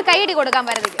 നല്ലൊരു കൈയടി കൊടുക്കാൻ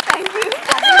വരദയ്ക്ക്.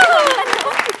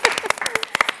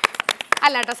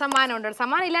 അല്ല കേട്ടോ സമ്മാനം ഉണ്ട്.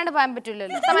 സമ്മാനം ഇല്ലാണ്ട് പോകാൻ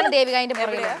പറ്റില്ലല്ലോ. സമ്മാനം ദേവിക അതിന്റെ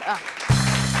പുറകിലുണ്ട്.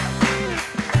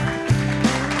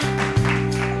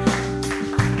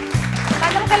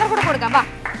 നമുക്ക് എല്ലാവർക്കും കൂടെ കൊടുക്കാം. വാ.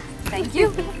 Thank you.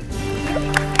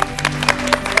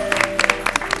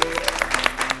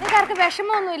 നിങ്ങൾക്കാർക്ക്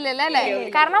വിഷമമൊന്നും ഇല്ലല്ലോ അല്ലേ?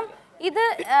 കാരണം ഇത്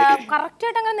കറക്റ്റ്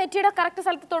ആയിട്ട് അങ്ങനെ നെറ്റിയുടെ കറക്റ്റ്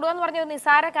സ്ഥലത്ത് തൊടുകയെന്ന് പറഞ്ഞ ഒരു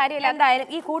നിസ്സാര കാര്യമല്ല. എന്തായാലും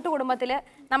ഈ കൂട്ടുകുടുംബത്തിൽ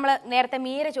നമ്മൾ നേരത്തെ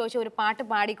മീര ചോദിച്ച ഒരു പാട്ട്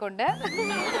പാടിക്കൊണ്ട്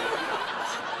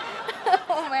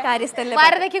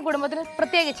വരദയ്ക്ക് കുടുംബത്തിന്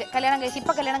പ്രത്യേകിച്ച് കല്യാണം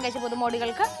കഴിച്ച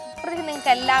പുതുമോടികൾക്ക് പ്രത്യേകിച്ച്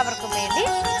നിങ്ങൾക്ക് എല്ലാവർക്കും വേണ്ടി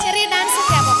ചെറിയ ഡാൻസ്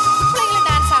ഒക്കെ ആകുമ്പോൾ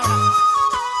ഡാൻസ് ആവണം.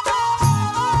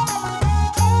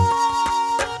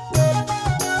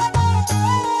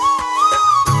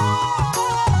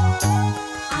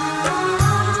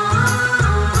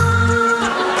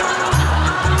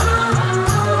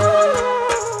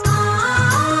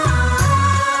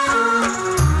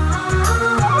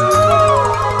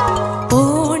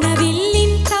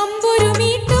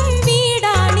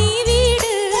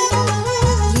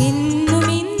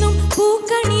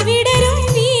 വീട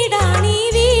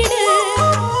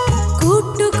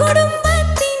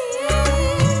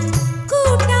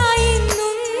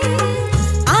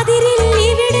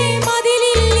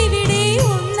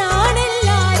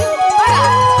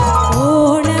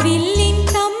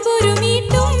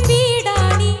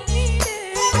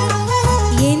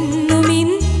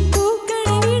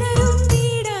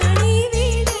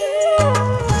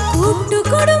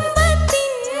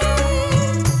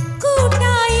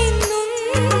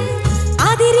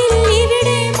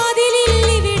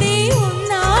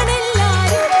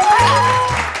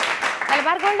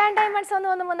and Diamonds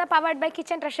Onnum Onnum Moonnu powered by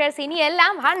Kitchen Treasures. ഇനി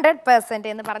എല്ലാം 100%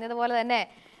 എന്ന് പറഞ്ഞതുപോലെ തന്നെ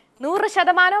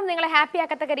 100% നിങ്ങളെ ഹാപ്പി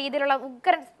ആക്കത്തക്ക രീതിയിലുള്ള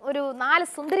ഉഗ്രൻ ഒരു 4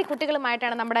 സുന്ദരി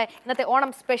കുട്ടികളുമായിട്ടാണ് നമ്മുടെ ഇന്നത്തെ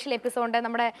ഓണം സ്പെഷ്യൽ എപ്പിസോഡ്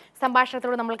നമ്മുടെ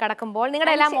സംഭാഷണത്തോട് നമ്മൾ കടക്കുമ്പോൾ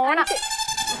നിങ്ങളുടെ എല്ലാം ഓണം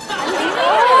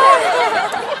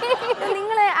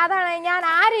നിങ്ങളെ അതാണ് ഞാൻ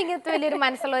ആരും ഇങ്ങനത്തെ വലിയൊരു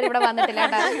മനസ്സുള്ളവർ ഇവിടെ വന്നിട്ടില്ല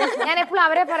കേട്ടോ. ഞാൻ എപ്പോഴും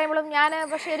അവരെ പറയുമ്പോഴും ഞാൻ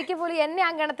പക്ഷെ എനിക്ക് പോലും എന്നെ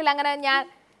ആ ഗണത്തിൽ അങ്ങനെ ഞാൻ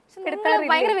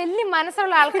ഭയങ്കര വലിയ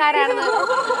മനസ്സുള്ള ആൾക്കാരാണെന്ന്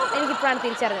എനിക്കിപ്പോഴാണ്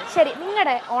തിരിച്ചറിഞ്ഞത്. ശരി,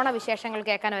 നിങ്ങളുടെ ഓണവിശേഷങ്ങൾ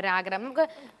കേൾക്കാൻ ഒരു ആഗ്രഹം. നമുക്ക്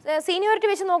സീനിയോറിറ്റി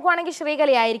വെച്ച് നോക്കുവാണെങ്കിൽ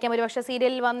ശ്രീകല ആയിരിക്കാം ഒരു പക്ഷെ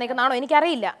സീരിയലിൽ വന്നേക്കുന്നതാണോ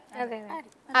എനിക്കറിയില്ല.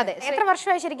 അതെ, എത്ര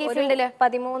വർഷമായി ശരിക്കും ഈ ഫീൽഡില്?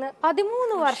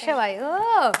 13 വർഷമായി. ഓ,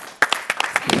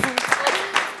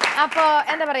 അപ്പോ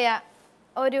എന്താ പറയാ,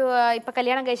 ഒരു ഇപ്പൊ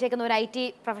കല്യാണം കഴിച്ചേക്കുന്ന ഒരു IT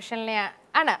പ്രൊഫഷണലിനെ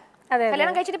ആണ്.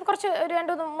 കല്യാണം കഴിച്ചിട്ട് ഇപ്പൊ കുറച്ച് ഒരു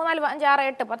 2 3 4 5 6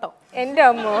 8 10 എന്റെ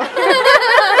അമ്മോ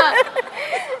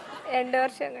 2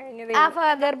 വർഷം കഴിഞ്ഞത്. അപ്പൊ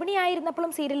ഗർഭിണിയായിരുന്നപ്പോഴും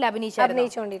സീരിയലിൽ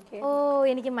അഭിനയിച്ചോണ്ടിരിക്കും. ഓ,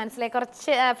 എനിക്ക് മനസ്സിലായി,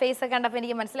 കുറച്ച് ഫേസ് ഒക്കെ കണ്ടപ്പോ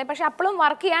എനിക്ക് മനസ്സിലായി. പക്ഷെ അപ്പോഴും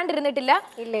വർക്ക് ചെയ്യാണ്ടിരുന്നിട്ടില്ല,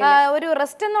 ഒരു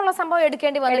റെസ്റ്റ് എന്നുള്ള സംഭവം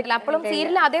എടുക്കേണ്ടി വന്നിട്ടില്ല. അപ്പോഴും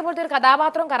സീരിയലിൽ അതേപോലത്തെ ഒരു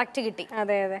കഥാപാത്രം കറക്റ്റ് കിട്ടി.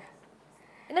 അതെ അതെ.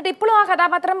 എന്നിട്ട് ഇപ്പോഴും ആ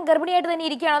കഥാപാത്രം ഗർഭിണിയായിട്ട് തന്നെ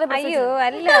ഇരിക്കുകയാണ്? അയ്യോ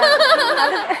അല്ല,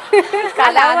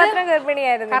 കഥാപാത്രം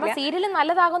ഗർഭിണിയായിരുന്നു. കാരണം സീരിയൽ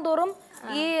നല്ലതാകും തോറും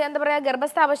ഈ എന്താ പറയാ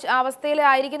ഗർഭസ്ഥ അവസ്ഥയിൽ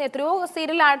ആയിരിക്കുന്ന എത്രയോ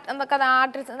സീരിയൽ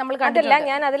നമ്മൾ കണ്ടില്ല.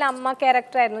 ഞാൻ അതിൽ അമ്മ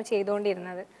ക്യാരക്ടറായിരുന്നു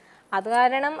ചെയ്തുകൊണ്ടിരുന്നത്. അത്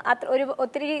കാരണം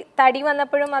ഒത്തിരി തടി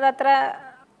വന്നപ്പോഴും അതത്ര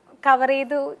കവർ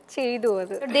ചെയ്തു.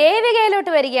 അത്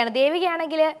ദേവികയിലോട്ട് വരികയാണ്.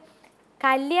 ദേവികയാണെങ്കിൽ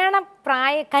കല്യാണ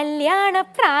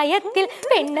പ്രായത്തിൽ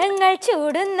പെണ്ണുങ്ങൾ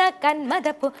ചൂടുന്ന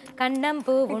കന്മദപ്പൂ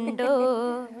കണ്ണമ്പൂവുണ്ടോ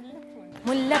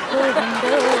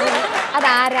മുല്ലപ്പൂവുണ്ടോ,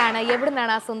 അതാരാണ്,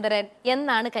 എവിടുന്നാണ് ആ സുന്ദരൻ,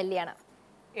 എന്നാണ് കല്യാണം?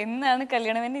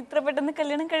 എന്നെ ഇത്ര പെട്ടെന്ന്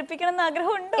കല്യാണം കഴിപ്പിക്കണം എന്ന്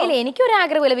ആഗ്രഹമുണ്ടോ? ഇല്ല, എനിക്കൊരു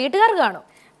ആഗ്രഹമില്ല. വീട്ടുകാർക്ക് കാണും?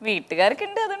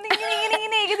 വീട്ടുകാർക്കുണ്ട്. അതുകൊണ്ട്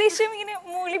ഇങ്ങനെ ഏകദേശം ഇങ്ങനെ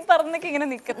മൂളി പറഞ്ഞൊക്കെ ഇങ്ങനെ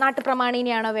നിൽക്കും.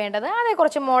 നാട്ടുപ്രമാണിനെയാണോ വേണ്ടത്? അതെ,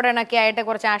 കുറച്ച് മോഡേൺ ഒക്കെ ആയിട്ട്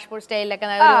കുറച്ച് ആഷ്പൂർ സ്റ്റൈലിലൊക്കെ?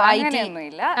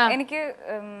 അങ്ങനെയൊന്നുമില്ല, എനിക്ക്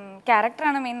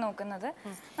ക്യാരക്ടറാണ് മെയിൻ നോക്കുന്നത്.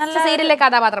 നല്ല സീരിയലിലെ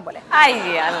കഥാപാത്രം പോലെ?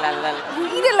 അല്ല,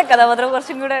 സീരിയലിലെ കഥാപാത്രം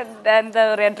കുറച്ചും കൂടെ എന്താ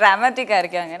പറയാ ഡ്രാമാറ്റിക്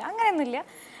ആയിരിക്കും. അങ്ങനെയൊന്നുമില്ല.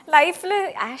 ലൈഫിൽ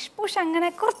ആഷ്പൂഷ്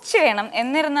അങ്ങനെ കുറച്ച് വേണം,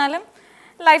 എന്നിരുന്നാലും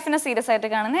ലൈഫിനെ സീരിയസ് ആയിട്ട്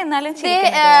കാണുന്നത്. എന്നാലും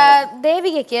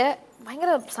ദേവികയ്ക്ക്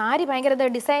ഭയങ്കര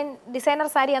ഡിസൈനർ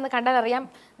സാരി എന്ന് കണ്ടാൽ അറിയാം.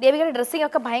 ദേവികയുടെ ഡ്രസ്സിംഗ്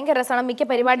ഒക്കെ ഭയങ്കര രസമാണ്. മിക്ക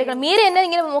പരിപാടികളും മീര എന്നെ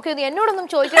ഇങ്ങനെ നോക്കിയത് എന്നോടൊന്നും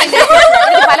ചോദിക്കുന്നില്ല.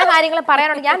 എനിക്ക് പല കാര്യങ്ങളും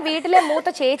പറയാനുണ്ട്. ഞാൻ വീട്ടിലെ മൂത്ത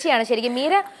ചേച്ചിയാണ്. ശരിക്കും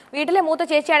മീര വീട്ടിലെ മൂത്ത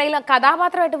ചേച്ചിയാണെങ്കിലും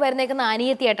കഥാപാത്രമായിട്ട് വരുന്നേക്കുന്ന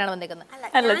അനിയത്തിയായിട്ടാണ് വന്നേക്കുന്നത്.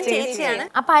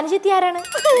 അപ്പൊ അനുജിത്തി ആരാണ്?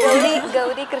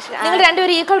 ഗൗരി കൃഷ്ണ. നിങ്ങൾ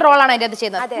രണ്ടുപേരും ഈക്വൽ റോളാണ് അതിന്റെ അത്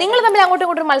ചെയ്യുന്നത്. നിങ്ങൾ തമ്മിൽ അങ്ങോട്ടും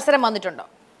ഇങ്ങോട്ടും മത്സരം വന്നിട്ടുണ്ടോ?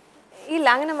 ഇല്ല,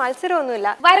 അങ്ങനെ മത്സരമൊന്നുമില്ല.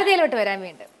 വരതയിലോട്ട് വരാൻ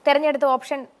വേണ്ടി തെരഞ്ഞെടുത്ത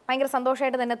ഓപ്ഷൻ ഭയങ്കര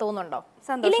സന്തോഷമായിട്ട് തന്നെ തോന്നുന്നുണ്ടോ?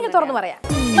 ഇല്ലെങ്കിൽ തുറന്നു പറയാം.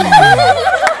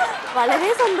 വളരെ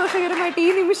സന്തോഷകരമായിട്ട് ഈ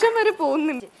നിമിഷം വരെ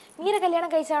പോകുന്നുണ്ട്. മീര കല്യാണം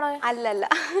കഴിച്ചാണോ? അല്ലല്ല.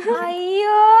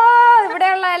 അയ്യോ,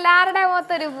 ഇവിടെയുള്ള എല്ലാവരുടെ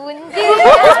മൊത്തൊരു പുഞ്ചി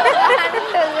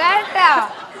കേട്ടോ.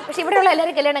 പക്ഷെ ഇവിടെയുള്ള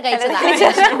എല്ലാവരും കല്യാണം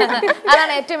കഴിച്ചതാണ്.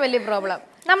 അതാണ് ഏറ്റവും വലിയ പ്രോബ്ലം.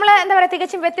 നമ്മൾ എന്താ പറയാ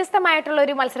തികച്ചും വ്യത്യസ്തമായിട്ടുള്ള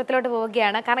ഒരു മത്സരത്തിലോട്ട്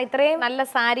പോവുകയാണ്. കാരണം ഇത്രയും നല്ല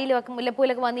സാരിയിലും ഒക്കെ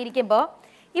മുല്ലപ്പൂലൊക്കെ വന്നിരിക്കുമ്പോൾ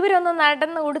ഇവരൊന്ന്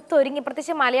നടന്ന് ഉടുത്തൊരുങ്ങി,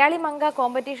 പ്രത്യേകിച്ച് മലയാളി മംഗ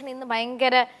കോമ്പറ്റീഷൻ ഇന്ന്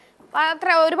ഭയങ്കര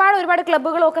ഒരുപാട്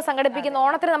ക്ലബ്ബുകളൊക്കെ സംഘടിപ്പിക്കുന്ന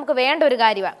ഓണത്തിന് നമുക്ക് വേണ്ട ഒരു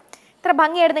കാര്യമാണ്. ഇത്ര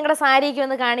ഭംഗിയായിട്ട് നിങ്ങളുടെ സാരിക്ക്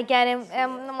ഒന്ന് കാണിക്കാനും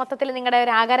മൊത്തത്തിൽ നിങ്ങളുടെ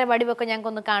ഒരു ആകാര വടിവൊക്കെ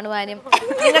ഞങ്ങൾക്കൊന്ന് കാണുവാനും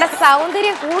നിങ്ങളുടെ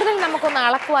സൗന്ദര്യം കൂടുതൽ നമുക്കൊന്ന്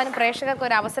അളക്കുവാനും പ്രേക്ഷകർക്ക്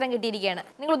ഒരു അവസരം കിട്ടിയിരിക്കുകയാണ്.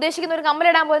 നിങ്ങൾ ഉദ്ദേശിക്കുന്ന ഒരു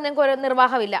കമ്മലിടാൻ പോലും നിങ്ങൾക്ക് ഒരു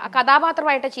നിർവാഹമില്ല, ആ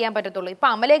കഥാപാത്രമായിട്ട് ചെയ്യാൻ പറ്റത്തുള്ളൂ. ഇപ്പൊ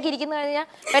അമലേക്ക് ഇരിക്കുന്നു കഴിഞ്ഞാൽ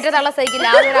പറ്റത്തുള്ള സഹിക്കില്ല,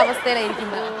 ആ ഒരു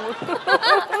അവസ്ഥയിലായിരിക്കുന്നത്.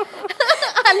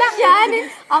 അല്ല, ഞാൻ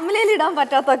അമലയിൽ ഇടാൻ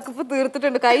പറ്റാത്ത ഇപ്പൊ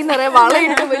തീർത്തിട്ടുണ്ട്. കൈ നിറയെ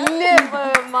വളയിട്ട് വലിയ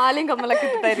മാലയും കമ്മലൊക്കെ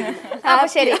ഇട്ടിട്ടായിരുന്നു. അപ്പൊ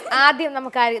ശരി, ആദ്യം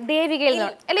നമുക്ക് ദേവികയിൽ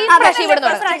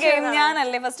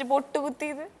ഞാനല്ലേ ഫസ്റ്റ്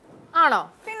പൊട്ടുകുത്തിയത്? ആണോ?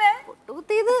 പിന്നെ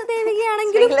പൊട്ടുകുത്തിയത്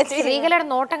ദേവികയാണെങ്കിലും ശ്രീകലയുടെ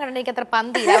നോട്ടം കണ്ടിട്ട് എനിക്ക് അത്ര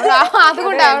പന്തി,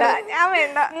 അതുകൊണ്ടാണ്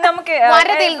നമുക്ക്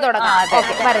വരതയിൽ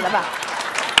തുടങ്ങാം.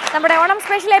 നമ്മുടെ Onam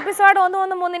special episode 1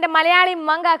 1 3 Malayali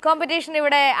മംഗ competition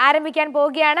ഇവിടെ ആരംഭിക്കാൻ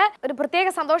പോവുകയാണ്. ഒരു പ്രത്യേക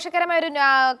സന്തോഷകരമായ ഒരു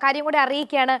കാര്യം കൂടി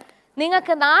അറിയിക്കുകയാണ്.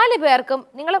 നിങ്ങൾക്ക് 4 പേർക്കും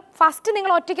നിങ്ങൾ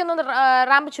ഒറ്റയ്ക്കൊന്ന്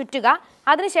റാമ്പ് ചുറ്റുക.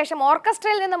 അതിനുശേഷം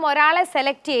ഓർക്കസ്ട്രയിൽ നിന്നും ഒരാളെ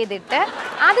സെലക്ട് ചെയ്തിട്ട്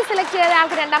ആദ്യം സെലക്ട് ചെയ്ത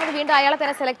ആൾക്ക് രണ്ടാമത് വീണ്ടും അയാളെ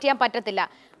തന്നെ സെലക്ട് ചെയ്യാൻ പറ്റത്തില്ല.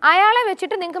 അയാളെ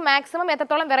വെച്ചിട്ട് നിങ്ങൾക്ക് മാക്സിമം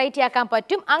എത്രത്തോളം വെറൈറ്റി ആക്കാൻ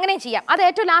പറ്റും അങ്ങനെ ചെയ്യാം. അത്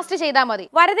ഏറ്റവും ലാസ്റ്റ് ചെയ്താൽ മതി.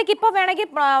 വരതയ്ക്ക് ഇപ്പോൾ വേണമെങ്കിൽ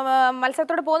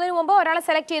മത്സരത്തോട് പോകുന്നതിന് മുമ്പ് ഒരാളെ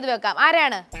സെലക്ട് ചെയ്ത് വെക്കാം.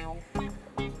 ആരാണ്?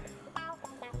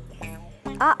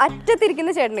 ആ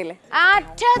അറ്റത്തിരിക്കുന്ന ചേട്ടനില്ലേ? ആ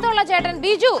അറ്റത്തുള്ള ചേട്ടൻ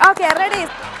ബിജു. Okay, ready.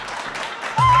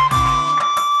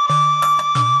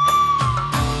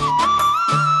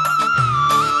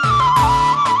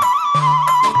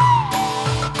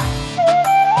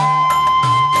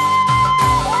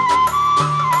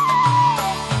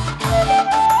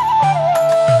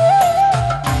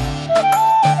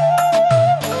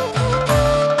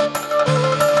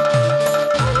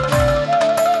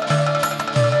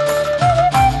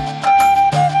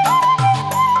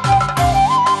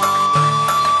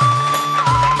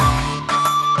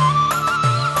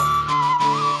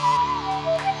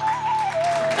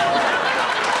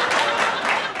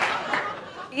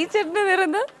 ഈ ചേട്ടന്റെ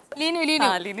പേരെന്താ? ലീനു ലീനു.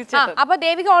 ലിനു ആ, അപ്പൊ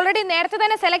ദേവിക ഓൾറെഡി നേരത്തെ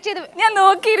തന്നെ സെലക്ട് ചെയ്ത് ഞാൻ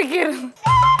നോക്കിയിരിക്കുന്നു.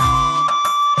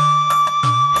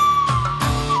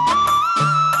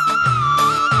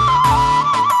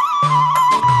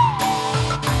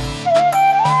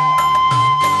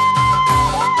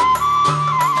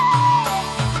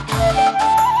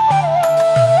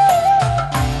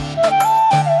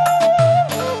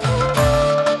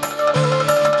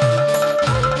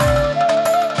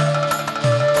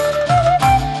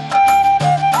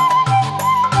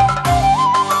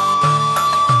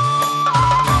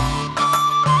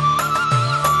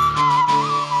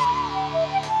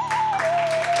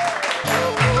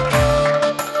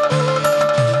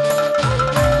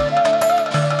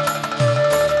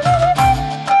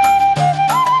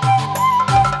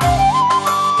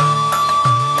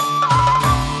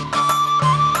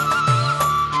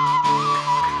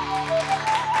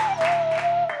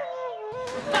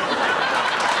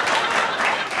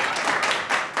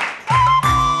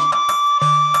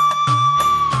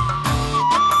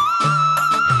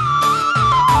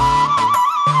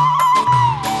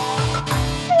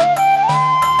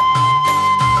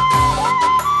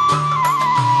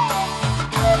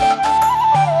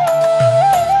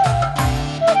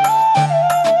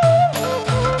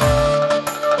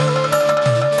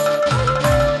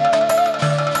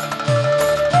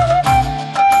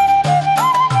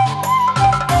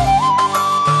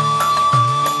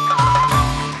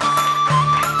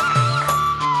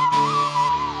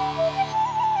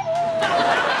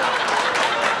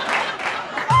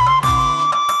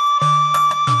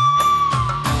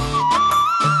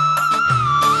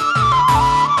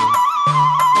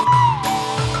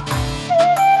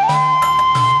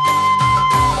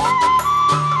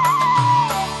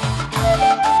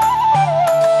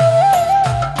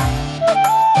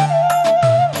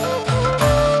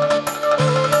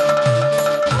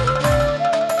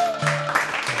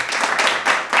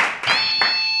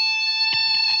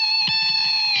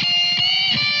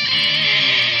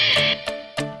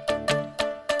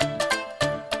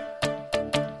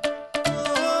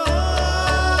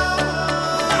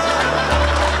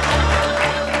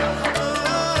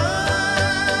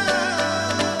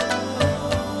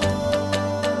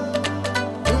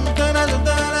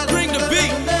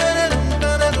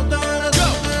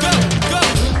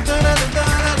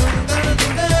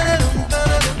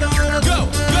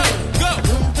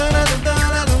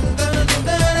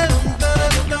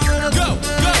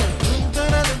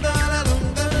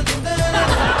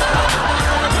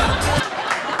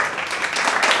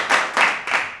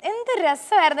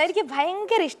 രസമായിരുന്നു. എനിക്ക്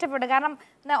ഭയങ്കര ഇഷ്ടപ്പെട്ടു. കാരണം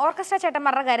ഓർക്കസ്ട്ര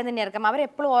ചേട്ടന്മാരുടെ കാര്യം തന്നെ ആയിരിക്കും.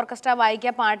 അവരെപ്പോഴും ഓർക്കസ്ട്ര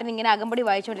വായിക്കുക, പാട്ടിന് ഇങ്ങനെ അകമ്പടി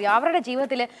വായിച്ചുകൊണ്ടിരിക്കുക. അവരുടെ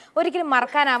ജീവിതത്തിൽ ഒരിക്കലും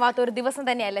മറക്കാനാവാത്ത ഒരു ദിവസം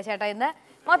തന്നെയല്ല ചേട്ടാ ഇന്ന്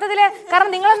മൊത്തത്തിൽ.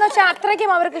 കാരണം നിങ്ങളെന്ന് വെച്ചാൽ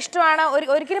അത്രയ്ക്കും അവർക്ക് ഇഷ്ടമാണ്.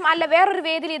 ഒരിക്കലും അല്ല വേറൊരു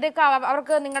വേദിയിൽ ഇതൊക്കെ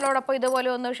അവർക്ക് നിങ്ങളോടൊപ്പം ഇതുപോലെ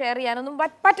ഒന്ന് ഷെയർ ചെയ്യാനൊന്നും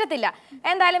പറ്റത്തില്ല.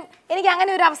 എന്തായാലും എനിക്ക്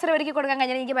അങ്ങനെ ഒരു അവസരം ഒരുക്കി കൊടുക്കാൻ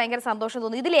കഴിഞ്ഞാൽ എനിക്ക് ഭയങ്കര സന്തോഷം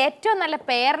തോന്നുന്നു. ഇതിൽ ഏറ്റവും നല്ല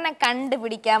പേരിനെ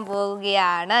കണ്ടുപിടിക്കാൻ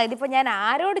പോവുകയാണ്. ഇതിപ്പോൾ ഞാൻ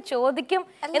ആരോട് ചോദിക്കും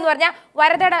എന്ന് പറഞ്ഞാൽ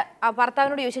വരദയുടെ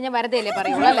ഭർത്താവിനോട് ചോദിച്ചാൽ ഞാൻ വരദയല്ലേ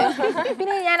പറയുള്ളൂ അല്ലേ.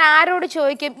 പിന്നെ ഞാൻ ആരോട്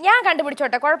ചോദിക്കും? ഞാൻ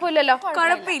കണ്ടുപിടിച്ചോട്ടെ, കുഴപ്പമില്ലല്ലോ.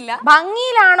 കുഴപ്പമില്ല.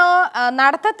 ഭംഗിയിലാണോ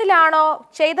നടത്തത്തിലാണോ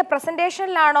ചെയ്ത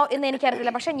പ്രസന്റേഷനിലാണോ എന്ന്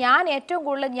എനിക്കറിയില്ല. പക്ഷെ ഞാൻ ഏറ്റവും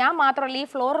കൂടുതൽ ഞാൻ മാത്രമല്ല ഈ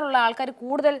ഫ്ലോറിലുള്ള ആൾക്കാർ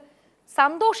കൂടുതൽ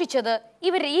സന്തോഷിച്ചത്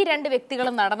ഈ രണ്ട്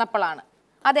വ്യക്തികളും നടന്നപ്പോഴാണ്.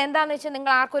 അതെന്താന്ന് വെച്ചാൽ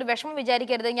നിങ്ങൾ ആർക്കും ഒരു വിഷമം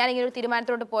വിചാരിക്കരുത്. ഞാൻ ഇങ്ങനെ ഒരു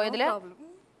തീരുമാനത്തോട്ട് പോയതിൽ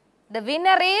the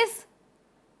winner is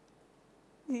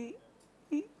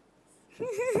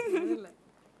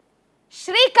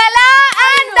Sreekala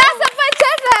and Dasappa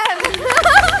ചേട്ടൻ.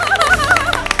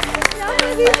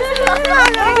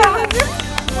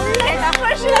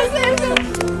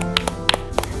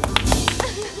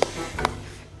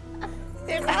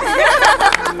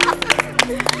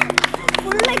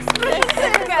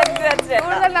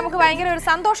 കൂടുതൽ നമുക്ക് ഭയങ്കര ഒരു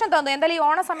സന്തോഷം തോന്നുന്നു. എന്തായാലും ഈ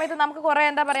ഓണ സമയത്ത് നമുക്ക് കുറെ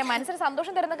എന്താ പറയാ മനസ്സിന്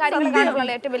സന്തോഷം തരുന്ന കാര്യങ്ങൾ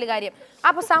കാണുമ്പോഴല്ലേ ഏറ്റവും വലിയ കാര്യം.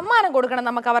 അപ്പൊ സമ്മാനം കൊടുക്കണം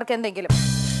നമുക്ക് അവർക്ക് എന്തെങ്കിലും.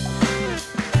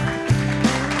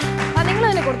 നിങ്ങൾ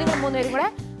തന്നെ കൊടുത്തു. നിങ്ങൾ മൂന്നുപേരും കൂടെ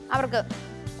അവർക്ക്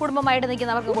കുടുംബമായിട്ട്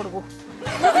നിൽക്കുന്നവർക്ക് കൊടുക്കൂ.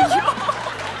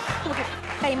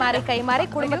 കൈമാറി കൈമാറി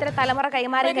കുടുംബത്തിലെ തലമുറ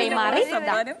കൈമാറി കൈമാറി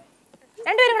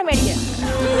രണ്ടുപേരും കൂടെ മേടിക്കുക.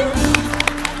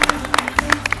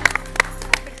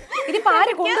 ഇതിപ്പോ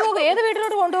ആര് കൊണ്ടുപോകും? ഏത്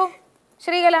വീട്ടിലോട്ട് കൊണ്ടുപോകും?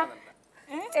 ശ്രീകല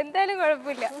എന്തായാലും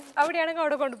കുഴപ്പമില്ല, അവിടെയാണെങ്കിൽ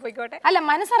അവിടെ കൊണ്ടുപോയിക്കോട്ടെ. അല്ല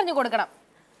മനസ്സറിഞ്ഞു കൊടുക്കണം.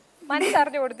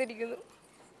 മനസ്സറിഞ്ഞു കൊടുത്തിരിക്കുന്നു.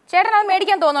 ചേട്ടൻ അത്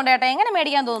മേടിക്കാൻ തോന്നുന്നുണ്ട് ചേട്ടാ. എങ്ങനെ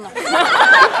മേടിക്കാൻ തോന്നുന്നു?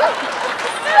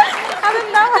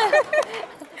 അതെന്താ?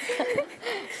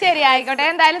 ശരി ആയിക്കോട്ടെ.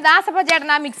 എന്തായാലും ദാസപ്പ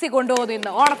ചേട്ടൻ ആ മിക്സി കൊണ്ടുപോകുന്നു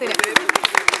ഇന്ന് ഓണത്തിന്.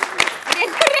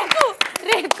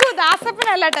 രഘു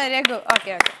ദാസപ്പനല്ല കേട്ടോ, രഘു.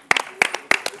 Okay okay.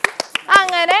 ആ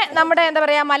അങ്ങനെ നമ്മുടെ എന്താ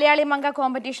പറയാ മലയാളി മംഗ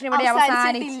കോമ്പറ്റീഷൻ ഇവിടെ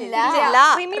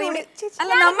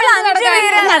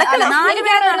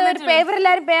പേപ്പർ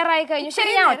എല്ലാരും പേരായി കഴിഞ്ഞു.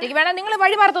 ശരി, ഞാൻ ഒറ്റയ്ക്ക് വേണം, നിങ്ങൾ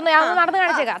വഴി മാറുന്നു, ഞാൻ നടന്നു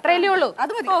കാണിച്ചേക്കാം, അത്രയല്ലേ ഉള്ളൂ.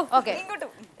 ഓക്കെ,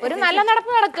 ഒരു നല്ല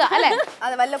നടപ്പ് നടക്കുക അല്ലെ,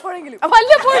 വല്ലപ്പോഴെങ്കിലും.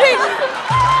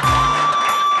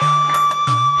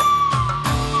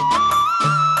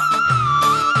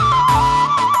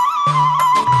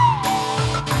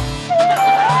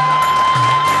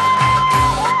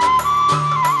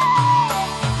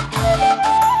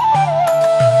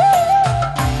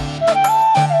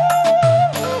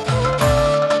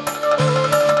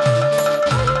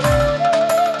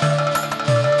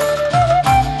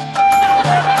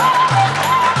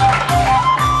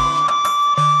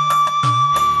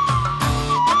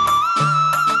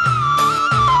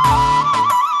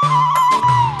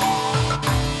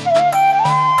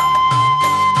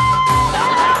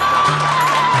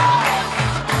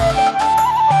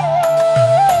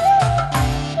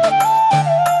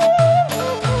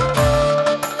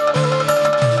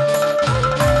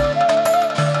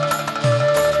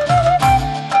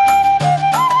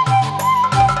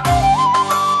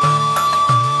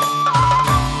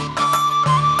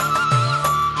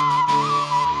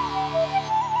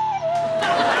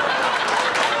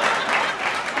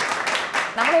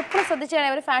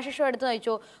 ഒരു ഫാഷൻ ഷോ എടുത്ത്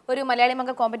നോക്കിക്കോ, ഒരു മലയാളി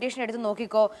മംഗ കോമ്പറ്റീഷൻ എടുത്ത്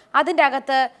നോക്കിക്കോ, അതിൻ്റെ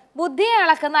അകത്ത് ബുദ്ധിയെ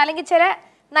അളക്കുന്ന അല്ലെങ്കിൽ ചില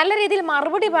നല്ല രീതിയിൽ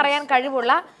മറുപടി പറയാൻ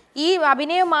കഴിവുള്ള ഈ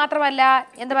അഭിനയം മാത്രമല്ല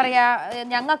എന്താ പറയാ,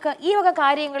 ഞങ്ങൾക്ക് ഈ വക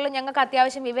കാര്യങ്ങളിൽ ഞങ്ങൾക്ക്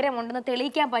അത്യാവശ്യം വിവരമുണ്ടെന്ന്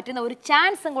തെളിയിക്കാൻ പറ്റുന്ന ഒരു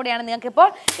ചാൻസും കൂടിയാണ് നിങ്ങൾക്ക് ഇപ്പോൾ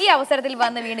ഈ അവസരത്തിൽ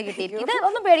വന്ന് വീണ് കിട്ടിയിരിക്കുന്നത്. ഇത്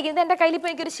ഒന്നും പേടിക്കുന്നത്, എൻ്റെ കയ്യിൽ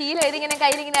ഇപ്പോൾ എനിക്കൊരു ശീലം, ഇതിങ്ങനെ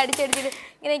കയ്യിലിങ്ങനെ അടിച്ചടിച്ചിട്ട്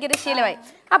ഇങ്ങനെ എനിക്കൊരു ശീലമായി.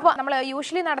 അപ്പോൾ നമ്മൾ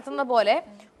യൂഷ്വലി നടത്തുന്ന പോലെ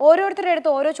ഓരോരുത്തരുടെ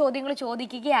അടുത്ത് ഓരോ ചോദ്യങ്ങൾ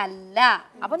ചോദിക്കുകയല്ല.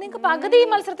 അപ്പോൾ നിങ്ങൾക്ക് പകുതി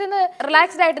മത്സരത്തിൽ നിന്ന്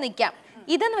റിലാക്സ്ഡ് ആയിട്ട് നിൽക്കാം.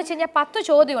 ഇതെന്ന് വെച്ച് കഴിഞ്ഞാൽ 10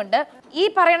 ചോദ്യമുണ്ട്. ഈ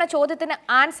പറയുന്ന ചോദ്യത്തിന്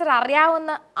ആൻസർ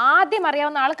ആദ്യം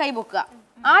അറിയാവുന്ന ആൾ കൈപൊക്കുക.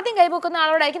 ആദ്യം കൈപൊക്കുന്ന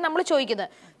ആളോടായിരിക്കും നമ്മൾ ചോദിക്കുന്നത്.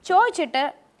 ചോദിച്ചിട്ട്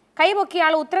കൈപൊക്കിയ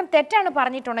ആൾ ഉത്തരം തെറ്റാണ്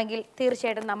പറഞ്ഞിട്ടുണ്ടെങ്കിൽ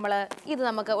തീർച്ചയായിട്ടും ഇത്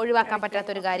നമുക്ക് ഒഴിവാക്കാൻ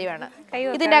പറ്റാത്തൊരു കാര്യമാണ്.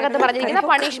 ഇതിൻ്റെ അകത്ത് പറഞ്ഞിരിക്കുന്ന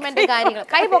പണിഷ്മെന്റ് കാര്യങ്ങൾ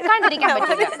കൈപൊക്കാണ്ടിരിക്കാൻ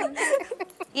പറ്റില്ല.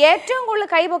 ഏറ്റവും കൂടുതൽ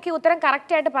കൈപൊക്കി ഉത്തരം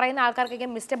കറക്റ്റ് ആയിട്ട് പറയുന്ന ആൾക്കാർക്കൊക്കെ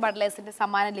മിസ്റ്റർ ബട്ട്ലേഴ്സിന്റെ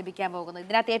സമ്മാനം ലഭിക്കാൻ പോകുന്നത്.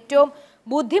 ഇതിനകത്ത് ഏറ്റവും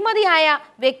ബുദ്ധിമതിയായ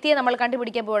വ്യക്തിയെ നമ്മൾ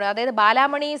കണ്ടുപിടിക്കാൻ പോകുന്നത്. അതായത്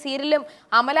ബാലാമണി സീരിയലും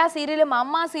അമല സീരിയലും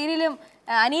അമ്മ സീരിയലും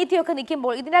അനീതിയൊക്കെ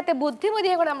നിൽക്കുമ്പോൾ ഇതിനകത്തെ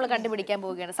ബുദ്ധിമതിയെ കൂടെ നമ്മൾ കണ്ടുപിടിക്കാൻ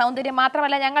പോവുകയാണ്. സൗന്ദര്യം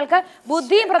മാത്രമല്ല, ഞങ്ങൾക്ക്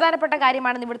ബുദ്ധിയും പ്രധാനപ്പെട്ട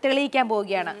കാര്യമാണെന്ന് ഇവിടെ തെളിയിക്കാൻ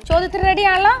പോവുകയാണ്. ചോദ്യത്തിന്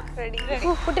റെഡിയാണല്ലോ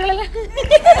കുട്ടികളെല്ലാം?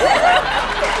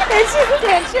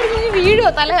 വീഴോ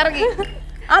തലയിറങ്ങി.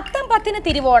 അത്തം 10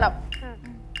 തിരുവോണം.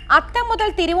 അത്തം മുതൽ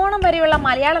തിരുവോണം വരെയുള്ള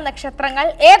മലയാള നക്ഷത്രങ്ങൾ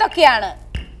ഏതൊക്കെയാണ്?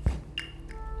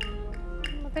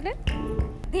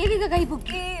 ദേവിക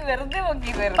കൈപൊക്കി,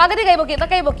 പകുതി കൈപൊക്കി,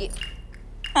 കൈപൊക്കി.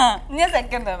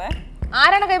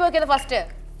 ആരാണ് കൈപൊക്കിയത് ഫസ്റ്റ്?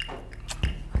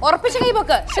 ഉറപ്പിച്ച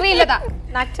കൈപൊക്ക്. ശ്രീലത.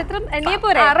 നക്ഷത്രം എണ്ണിയെ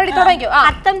പോരെ? റെഡി, തുടങ്ങിക്കോ.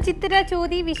 അത്തം, ചിത്തിര,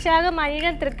 ചോതി, വിശാഖം,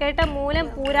 അനിഴം, തൃക്കേട്ട, മൂലം,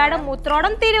 പൂരാടം,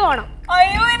 ഉത്രോടം, തിരുവോണം.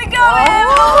 അയ്യോ, എനിക്ക്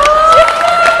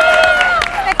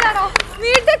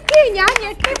ഞാൻ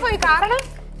ഞെട്ടിപ്പോയി. കാരണം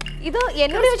ഇത്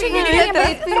എന്നോട്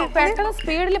പെട്ടെന്ന്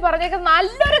സ്പീഡിൽ പറഞ്ഞേക്കുന്നത്.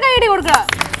 നല്ലൊരു കൈയടി കൊടുക്കുക.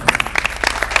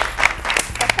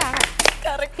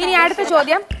 ഇനി അടുത്ത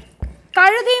ചോദ്യം,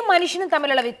 കഴുതയും മനുഷ്യനും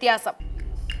തമ്മിലുള്ള വ്യത്യാസം.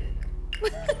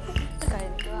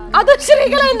 അത്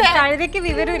ശ്രീകല. കഴുതയ്ക്ക്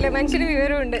വിവരമില്ല, മനുഷ്യന്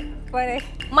വിവരമുണ്ട്.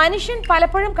 മനുഷ്യൻ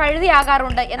പലപ്പോഴും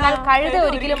കഴുതയാകാറുണ്ട്, എന്നാൽ കഴുത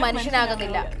ഒരിക്കലും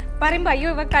മനുഷ്യനാകുന്നില്ല. പറയുമ്പോ അയ്യോ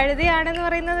ഇവ കഴുതയാണെന്ന്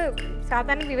പറയുന്നത്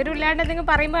സാധാരണ വിവരമില്ലാണ്ട് എന്തെങ്കിലും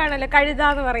പറയുമ്പോഴാണല്ലോ കഴുത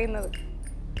എന്ന് പറയുന്നത്.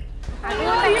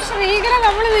 അതുകൊണ്ട് ശ്രീകല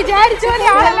നമ്മൾ വിചാരിച്ച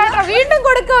വീണ്ടും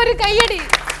കൊടുക്കുക ഒരു കയ്യടി.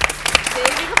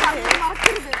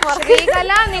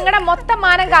 ശ്രീകല നിങ്ങളുടെ മൊത്തം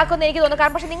മാനം കാക്കുമെന്ന് എനിക്ക് തോന്നുന്നു.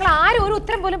 കാരണം പക്ഷെ നിങ്ങൾ ആരും ഒരു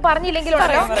ഉത്തരം പോലും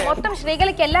പറഞ്ഞില്ലെങ്കിലുണ്ടല്ലോ, മൊത്തം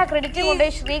ശ്രീകലയ്ക്ക് എല്ലാ ക്രെഡിറ്റും കൊണ്ട്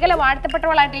ശ്രീകല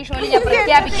വാഴ്ത്തപ്പെട്ടവളായിട്ട് ഈ ഷോയിൽ ഞാൻ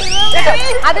പ്രഖ്യാപിക്കും.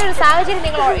 അതൊരു സാഹചര്യം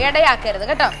നിങ്ങൾ ഇടയാക്കരുത്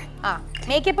കേട്ടോ.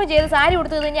 മേക്കപ്പ് ചെയ്ത് സാരി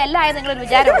കൊടുത്തു കഴിഞ്ഞാൽ എല്ലാം ആയത് നിങ്ങളൊരു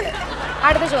വിചാരമുണ്ട്.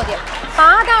 അടുത്ത ചോദ്യം,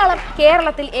 പാതാളം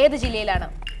കേരളത്തിൽ ഏത് ജില്ലയിലാണ്?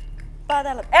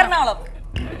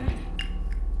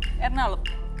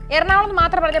 എറണാകുളം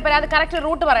മാത്രം പറഞ്ഞപ്പോൾ അത് കറക്റ്റ്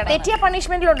റൂട്ട് പറയണം. തെറ്റിയ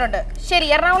പണിഷ്മെന്റിലുണ്ട്. ശരി,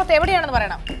 എറണാകുളത്ത് എവിടെയാണെന്ന്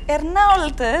പറയണം.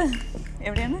 എറണാകുളത്ത്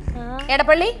എവിടെയാണ്?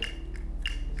 എടപ്പള്ളി,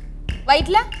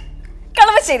 വൈറ്റില,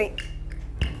 കളമശ്ശേരി.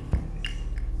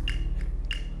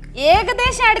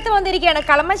 ഏകദേശം അടുത്ത് വന്നിരിക്കുകയാണ്.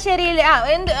 കളമശ്ശേരിയിൽ.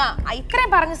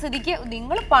 ഇത്രയും പറഞ്ഞ സ്ഥിതിക്ക്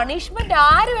നിങ്ങൾ പണിഷ്മെന്റ്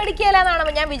ആരും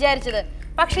എടുക്കുകയില്ലെന്നാണ് ഞാൻ വിചാരിച്ചത്.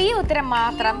 പക്ഷെ ഈ ഉത്തരം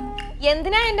മാത്രം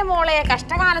എന്തിനാ എന്റെ മോളെ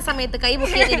കഷ്ടകാല സമയത്ത്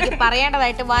കൈപൊക്കിയത് എനിക്ക്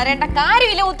പറയേണ്ടതായിട്ട് വരേണ്ട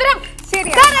കാര്യമില്ല. ഉത്തരം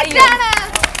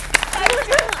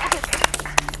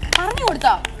പറഞ്ഞു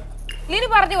കൊടുത്തോ? ലീനു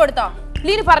പറഞ്ഞു കൊടുത്തോ?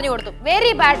 ലീനു പറഞ്ഞു കൊടുത്തു.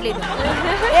 Very bad Leenu.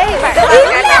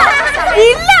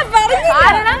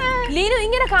 കാരണം ലീനു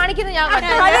ഇങ്ങനെ കാണിക്കുന്നത് ഞാൻ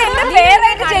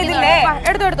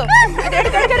എടുത്തു.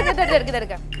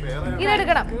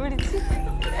 ഇതെടുക്കണം.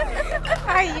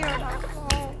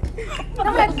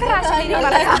 നമ്മൾ എത്ര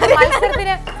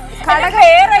മത്സരത്തിന്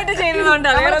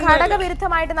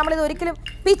ഘടകവിരുദ്ധമായിട്ട് നമ്മൾ ഇത് ഒരിക്കലും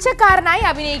പിച്ചക്കാരനായി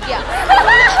അഭിനയിക്കുക.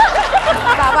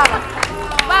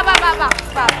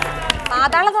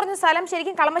 പാതാളം എന്ന് പറഞ്ഞ സ്ഥലം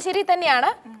ശരിക്കും കളമശ്ശേരി തന്നെയാണ്.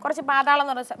 കുറച്ച് പാതാളം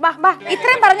എന്ന് പറഞ്ഞ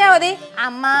ഇത്രയും പറഞ്ഞാൽ മതി.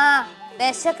 അമ്മ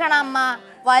വിശക്കണം അമ്മ,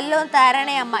 വല്ലതും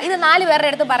തരണേ അമ്മ. ഇത് 4 പേരുടെ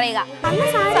അടുത്ത് പറയുക.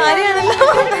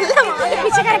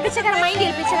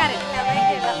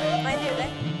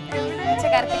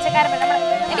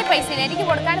 എനിക്ക് പൈസ ഇല്ല, എനിക്ക്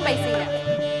കൊടുക്കാനും പൈസ ഇല്ല.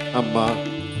 അമ്മ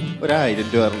 1000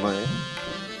 രൂപ തരണേ,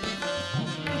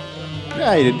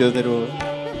 1000 രൂപ തരുമോ?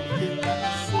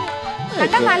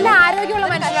 നല്ല ആരോഗ്യമുള്ള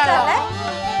മനുഷ്യരാണോ?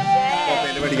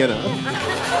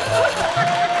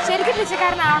 ശരിക്കും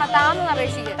പിച്ചക്കാരനാവണം. താന്ന്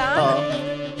അപേക്ഷിക്കുക.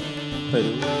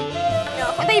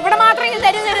 എന്താ ഇവിടെ മാത്രമേ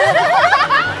തരുന്നത്?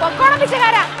 പൊക്കോണം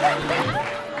പിച്ചക്കാരാ.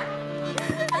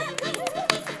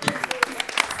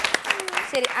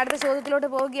 ശരി, അടുത്ത ചോദ്യത്തിലോട്ട്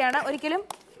പോവുകയാണ്. ഒരിക്കലും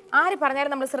ആര്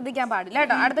പറഞ്ഞാലും നമ്മൾ ശ്രദ്ധിക്കാൻ പാടില്ല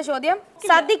കേട്ടോ. അടുത്ത ചോദ്യം,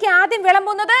 സദ്യക്ക് ആദ്യം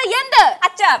വിളമ്പുന്നത് എന്ത്?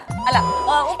 അച്ചാർ. അല്ല,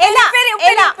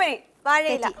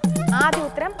 വാഴയില. ആദ്യ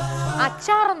ഉത്തരം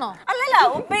അച്ചാറെന്നോ? അല്ലല്ല,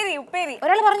 ഉപ്പേരി. ഉപ്പേരി.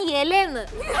 ഒരാൾ പറഞ്ഞു ഇലയെന്ന്.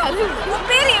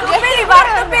 ഉപ്പേരി, ഉപ്പേരി,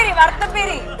 വറുത്തപ്പേരി,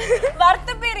 വറുത്തപ്പേരി,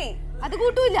 വറുത്തപ്പേരി. അത്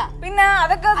കൂട്ടൂല. പിന്നെ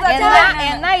അതൊക്കെ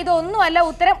എന്നാ ഇതൊന്നും അല്ല,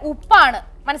 ഉത്തരം ഉപ്പാണ്.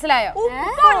 മനസ്സിലായോ?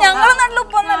 ഞങ്ങളുടെ നാട്ടിൽ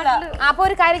ഉപ്പൊന്നല്ല. അപ്പൊ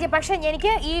ഒരു കാര്യം, പക്ഷെ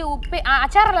എനിക്ക് ഈ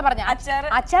അച്ചാറല്ല പറഞ്ഞ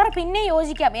അച്ചാർ പിന്നെ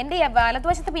യോജിക്കാം. എന്റെ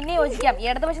വലതുവശത്ത് പിന്നെ യോജിക്കാം.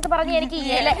 ഇടതുവശത്ത് പറഞ്ഞ എനിക്ക്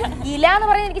ഇല എന്ന്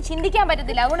പറഞ്ഞാൽ എനിക്ക് ചിന്തിക്കാൻ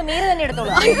പറ്റത്തില്ല. അതുകൊണ്ട് മീര തന്നെ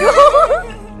എടുത്തോളൂ.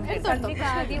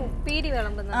 ഉപ്പേരി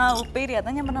വിളമ്പുന്നത്. ഉപ്പേരി. അതാ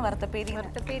ഞാൻ പറഞ്ഞ വറുത്തപ്പേരി.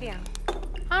 വറുത്തപ്പേരിയാണ്.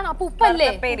 ആണോ? അപ്പൊ ഉപ്പല്ലേ?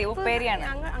 ഉപ്പേരിയാണ്.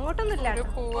 അങ്ങോട്ടൊന്നുമില്ല.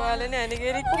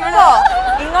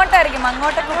 ഇങ്ങോട്ടായിരിക്കും,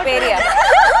 അങ്ങോട്ടൊക്കെ ഉപ്പേരിയാ.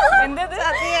 എന്തത്?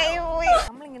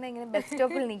 നമ്മളിങ്ങനെ ബസ്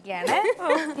സ്റ്റോപ്പിൽ നിൽക്കുകയാണ്.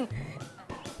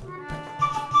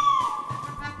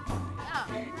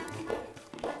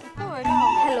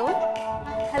 Hello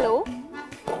hello,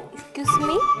 excuse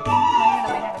me.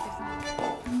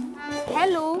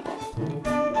 Hello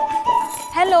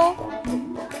hello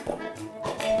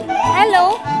hello,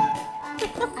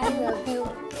 I love you.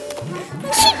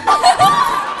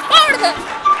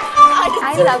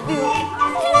 I love you.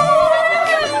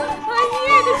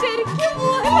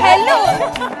 Hello,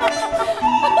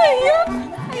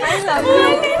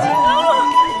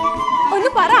 ഒന്ന്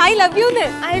പറ I love you.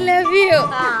 I love you.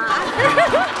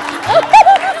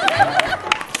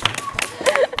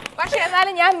 പക്ഷെ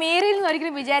എന്നാലും ഞാൻ മീരയിൽ നിന്ന്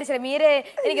ഒരിക്കലും വിചാരിച്ചില്ല. മീര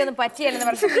എനിക്കൊന്നും പറ്റിയല്ലെന്ന്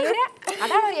പറഞ്ഞു. മീര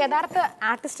അതാണ് ഒരു യഥാർത്ഥ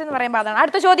ആർട്ടിസ്റ്റ് എന്ന് പറയുമ്പോൾ അതാണ്.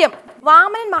 അടുത്ത ചോദ്യം,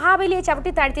 വാമനൻ മഹാബലിയെ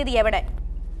ചവിട്ടി താഴ്ത്തിയത് എവിടെ?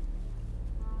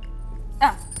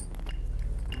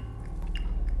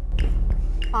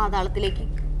 പാതാളത്തിലേക്ക്.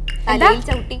 തലയിൽ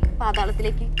ചവിട്ടി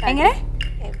പാതാളത്തിലേക്ക്. എങ്ങനെ?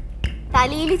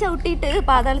 തലയിൽ ചവിട്ടിയിട്ട്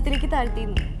പാതാളത്തിലേക്ക്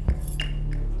താഴ്ത്തിയിരുന്നു.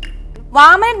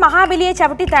 വാമനൻ മഹാബലിയെ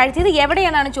ചവിട്ടി താഴ്ത്തിയത്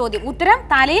എവിടെയെന്നാണ് ചോദ്യം. ഉത്തരം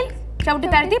തലയിൽ ചവിട്ടി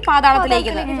താഴ്ത്തി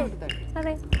പാതാളത്തിലേക്ക്.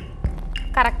 അതെ,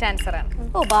 കറക്റ്റ് ആൻസർ ആണ്.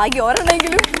 ഓ ഭാഗ്യം,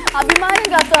 ഓരെങ്കിലും അഭിമാനം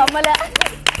കാത്തു അമല.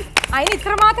 അതിന്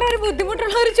ഇത്രമാത്രം ഒരു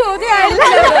ബുദ്ധിമുട്ടുള്ള ഒരു ചോദ്യമായിരുന്നു.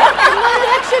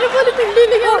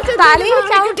 തലയിൽ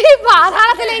ചവിട്ടി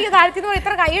പാതാളത്തിലേക്ക് താഴ്ത്തി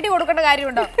ഇത്ര കൈയടി കൊടുക്കേണ്ട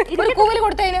കാര്യമുണ്ടോ? ഒരു കൂവല്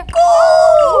കൊടുത്തതിന്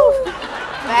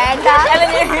വേണ്ട.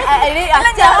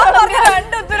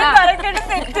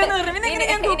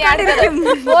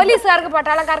 പോലീസുകാർക്ക്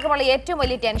പട്ടാളക്കാർക്ക് ഉള്ള ഏറ്റവും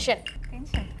വലിയ ടെൻഷൻ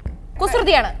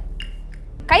കുസൃതിയാണ്.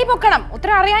 കൈ പൊക്കണം.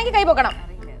 ഉത്തരം അറിയാമെങ്കിൽ കൈ പൊക്കണം.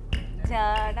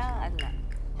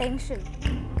 ടെൻഷൻ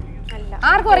അല്ല.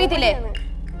 ആർക്കും അറിയത്തില്ലേ?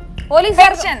 Police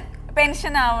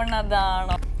pension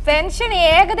ആവണതാണോ? പെൻഷൻ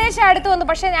ഏകദേശം അടുത്ത് വന്നു.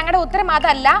 പക്ഷെ ഞങ്ങളുടെ ഉത്തരം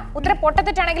അതല്ല. ഉത്തരം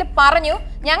പൊട്ടത്തെറ്റാണെങ്കിൽ പറഞ്ഞു.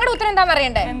 ഞങ്ങളുടെ ഉത്തരം എന്താണെന്ന്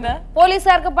അറിയണ്ടേ?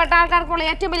 പോലീസുകാർക്ക് പട്ടാളക്കാർക്കുള്ള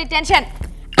ഏറ്റവും വലിയ ടെൻഷൻ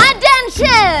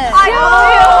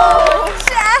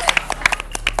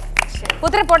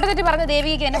ഉത്തരം പൊട്ടത്തെറ്റ് പറഞ്ഞ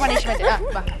ദേവിക്ക് എന്നെ പണിഷ്മെന്റ്.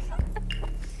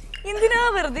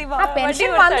 പെൻഷൻ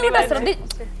വന്നു ശ്രദ്ധി.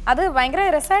 അത് ഭയങ്കര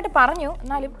രസമായിട്ട് പറഞ്ഞു.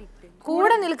 എന്നാലും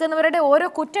കൂടെ നിൽക്കുന്നവരുടെ ഓരോ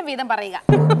കുറ്റം വീതം പറയുക.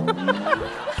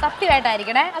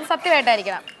 സത്യമായിട്ടായിരിക്കണേ. അത്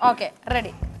സത്യമായിട്ടായിരിക്കണം. Okay,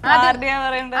 ready.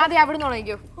 ആദ്യം അവിടുന്ന്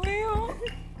തുടങ്ങിക്കോ.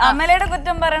 അമലയുടെ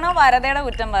കുറ്റം പറയണോ വരദയുടെ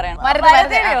കുറ്റം പറയണോ?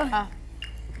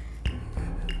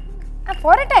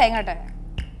 പോരട്ടെ ഇങ്ങോട്ട്.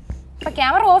 അപ്പൊ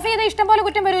ക്യാമറ ഓഫ് ചെയ്ത ഇഷ്ടം പോലെ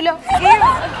കുറ്റം വരുമല്ലോ.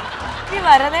 ഈ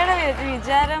വരദയുടെ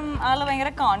വിചാരം ആള് ഭയങ്കര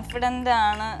കോൺഫിഡന്റ്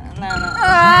ആണ് എന്നാണ്.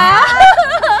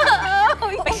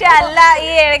 പക്ഷെ അല്ല, ഈ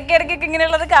ഇടയ്ക്കിടയ്ക്കൊക്കെ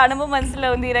ഇങ്ങനെയുള്ളത് കാണുമ്പോൾ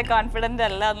മനസ്സിലാവും തീരെ കോൺഫിഡന്റ്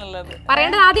അല്ല എന്നുള്ളത്.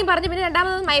 പറയേണ്ടത് ആദ്യം പറഞ്ഞു, പിന്നെ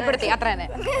രണ്ടാമത് മയപ്പെടുത്തി. അത്ര തന്നെ.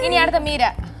 ഇനി അടുത്ത മീര.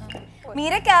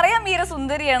 മീരയ്ക്ക് അറിയാം മീര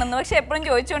സുന്ദരിയാണെന്ന്. പക്ഷെ എപ്പോഴും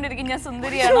ചോദിച്ചുകൊണ്ടിരിക്കും ഞാൻ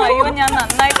സുന്ദരിയാണോ, അയ്യോ ഞാൻ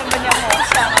നന്നായിട്ടുണ്ട്, ഞാൻ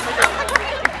മോശമാണെന്ന്.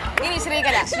 ഇനി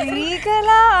ശ്രീകല. ശ്രീകല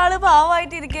ആള്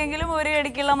പാവമായിട്ട് ഇരിക്കെങ്കിലും ഒരു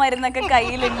ഇടയ്ക്കുള്ള മരുന്നൊക്കെ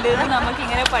കയ്യിലുണ്ട്. നമുക്ക്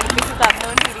ഇങ്ങനെ പഠിപ്പിച്ച്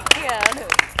തന്നുകൊണ്ടിരിക്കുകയാണ്.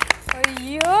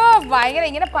 അയ്യോ, ഭയങ്കര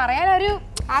ഇങ്ങനെ പറയാനൊരു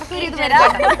ആർക്കും ഒരു ഇത്.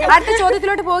 അടുത്ത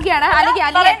ചോദ്യത്തിലോട്ട് പോവുകയാണ്. അല്ലെങ്കിൽ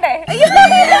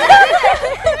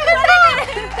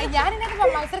ഞാൻ ഇതിനകത്ത്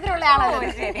മത്സരത്തിലുള്ള ആളാണ്.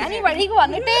 ഞാൻ ഈ വഴിക്ക്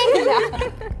വന്നിട്ടേ ഇല്ല.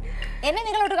 എന്നെ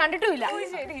നിങ്ങളോട്ട് കണ്ടിട്ടുമില്ല.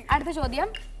 അടുത്ത ചോദ്യം,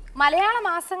 മലയാള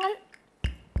മാസങ്ങൾ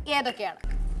ഏതൊക്കെയാണ്?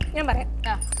 ഞാൻ പറയാം.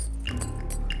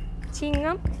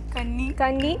 ചിങ്ങം,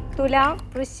 കന്നി, തുലാം,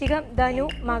 വൃശ്ചികം, ധനു,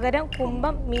 മകരം,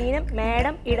 കുംഭം, മീനം,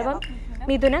 മേടം, ഇടവം,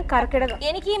 മിഥുനം, കർക്കിടകം.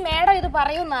 എനിക്ക് ഈ മേടം ഇത്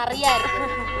പറയുമെന്ന് അറിയാമായിരുന്നു.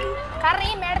 കാരണം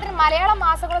ഈ മേടത്തിന് മലയാള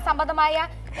മാസങ്ങളും സംബന്ധമായ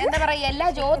എന്താ പറയുക എല്ലാ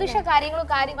ജ്യോതിഷ കാര്യങ്ങളും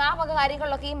ആ വക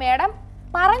കാര്യങ്ങളിലൊക്കെ ഈ മേടം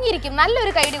പറഞ്ഞിരിക്കും.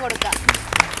 നല്ലൊരു കൈഡി കൊടുക്കുക.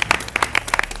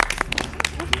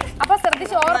 അപ്പൊ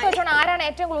ശ്രദ്ധിച്ച് ഓർത്ത് വെച്ചോണം ആരാണ്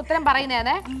ഏറ്റവും കൂടുതൽ ഉത്തരം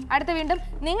പറയുന്നത്. അടുത്ത വീണ്ടും,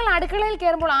 നിങ്ങൾ അടുക്കളയിൽ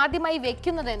കയറുമ്പോൾ ആദ്യമായി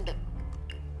വെക്കുന്നത് എന്ത്?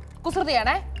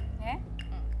 കുസൃതിയാണേ.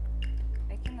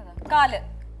 കാല്.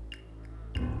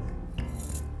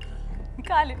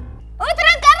 കാല്.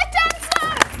 ഉത്തരം correct answer.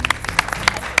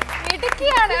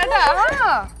 മിടുക്കിയാണ് കേട്ടോ.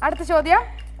 അടുത്ത ചോദ്യം,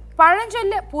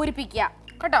 പഴഞ്ചൊല്ല് പൂരിപ്പിക്കുക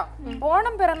കേട്ടോ.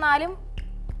 ഓണം പിറന്നാലും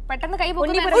പെട്ടെന്ന് കൈ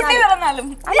പൊക്കുന്നാലും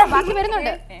അല്ല ബാക്കി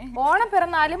വരുന്നുണ്ട്. ഓണം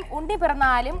പിറന്നാലും ഉണ്ണി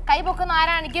പിറന്നാലും കൈ പൊക്കുന്ന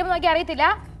ആരാണ് എനിക്ക് നോക്കി അറിയത്തില്ല.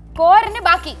 കോരന്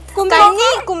ബാക്കി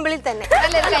കുമ്പിളിൽ തന്നെ.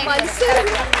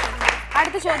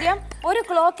 അടുത്ത ചോദ്യം, ഒരു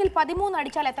ക്ലോക്കിൽ 13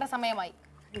 അടിച്ചാൽ എത്ര സമയമായി?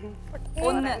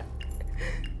 1.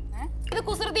 ഇത്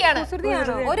കുസൃതിയാണ്.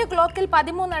 ഒരു ക്ലോക്കിൽ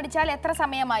 13 അടിച്ചാൽ എത്ര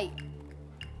സമയമായി?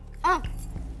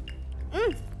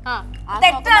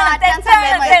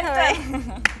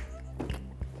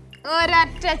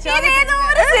 ഒരൊറ്റ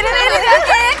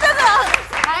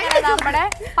നമ്മുടെ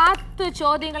 10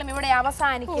 ചോദ്യങ്ങളും ഇവിടെ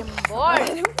അവസാനിക്കുമ്പോൾ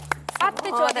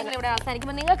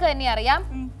നിങ്ങൾക്ക് തന്നെ അറിയാം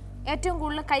ഏറ്റവും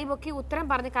കൂടുതൽ കൈപൊക്കി ഉത്തരം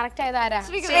പറഞ്ഞ് കറക്റ്റ് ആയത് ആരാ?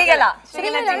 ശ്രീകല.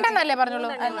 2 പറഞ്ഞോളൂ.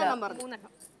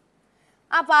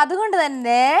 അപ്പൊ അതുകൊണ്ട്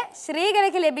തന്നെ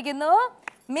ശ്രീകലയ്ക്ക് ലഭിക്കുന്നു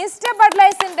മിസ്റ്റർ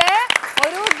ബട്ട്ലൈസിന്റെ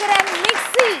ഒരു ഉഗ്രൻ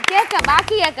മിക്സി കേക്ക്.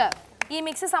 ബാക്കി കേക്ക് ഈ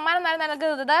മിക്സി സമ്മാനം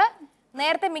നൽകുന്നത്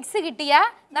നേരത്തെ മിക്സി കിട്ടിയ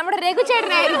നമ്മുടെ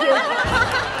രഘുചേട്ടനായിരിക്കും.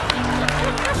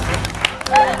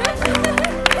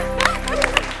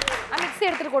 ആ മിക്സി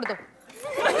എടുത്തിട്ട് കൊടുത്തു.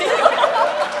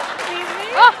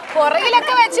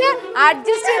 പുറകിലൊക്കെ വെച്ച്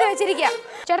അഡ്ജസ്റ്റ് ചെയ്ത് വെച്ചിരിക്കുക.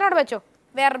 ചേട്ടനോട് വെച്ചോ.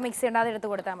 വേറൊരു മിക്സി ഉണ്ട്, അത് എടുത്ത്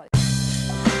കൊടുത്താൽ മതി.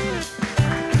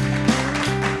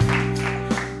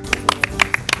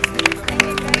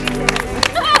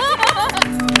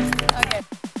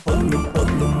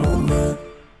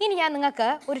 ഇനി ഞാൻ നിങ്ങൾക്ക്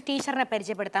ഒരു ടീച്ചറിനെ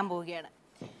പരിചയപ്പെടുത്താൻ പോവുകയാണ്.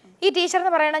 ഈ ടീച്ചർ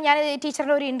എന്ന് പറയുന്നത് ഞാൻ ഈ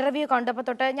ടീച്ചറുടെ ഒരു ഇന്റർവ്യൂ കണ്ടപ്പോൾ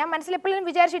തൊട്ട് ഞാൻ മനസ്സിൽ എപ്പോഴും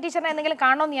വിചാരിച്ചു ഈ ടീച്ചറിനെ എന്തെങ്കിലും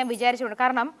കാണുമെന്ന് ഞാൻ വിചാരിച്ചിട്ടുണ്ട്.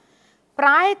 കാരണം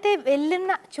പ്രായത്തെ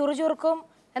വെല്ലുന്ന ചുറുചുറുക്കും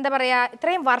എന്താ പറയുക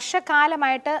ഇത്രയും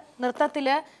വർഷക്കാലമായിട്ട് നൃത്തത്തിൽ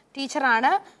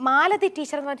ടീച്ചറാണ്. മാലതി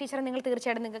ടീച്ചർ എന്ന ടീച്ചർ നിങ്ങൾ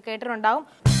തീർച്ചയായിട്ടും നിങ്ങൾക്ക് കേട്ടിട്ടുണ്ടാവും.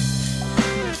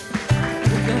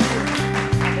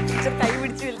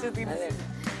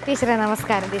 ടീച്ചറെ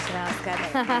നമസ്കാരം. ടീച്ചറെ നമസ്കാരം.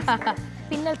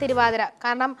 പിന്നൽ തിരുവാതിര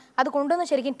കാരണം അത് കൊണ്ടുവന്ന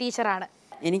ശരിക്കും ടീച്ചറാണ്.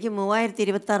 എനിക്ക്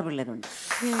 3026 പിള്ളേരുണ്ട്.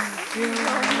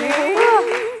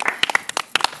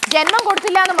 ജന്മം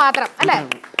കൊടുത്തില്ല എന്ന് മാത്രം അല്ലേ?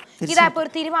 ഇതാ ഇപ്പൊ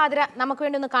ഒരു തിരുവാതിര നമുക്ക്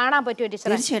വേണ്ടി ഒന്ന് കാണാൻ പറ്റുമോ ടീച്ചർ?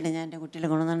 തീർച്ചയായിട്ടും ഞാൻ എൻ്റെ കുട്ടികളെ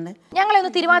കൊണ്ടുവന്നുണ്ട്. ഞങ്ങളെ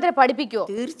ഒന്ന് തിരുവാതിര പഠിപ്പിക്കുവോ?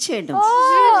 തീർച്ചയായിട്ടും. ഓ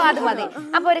അത് മതി.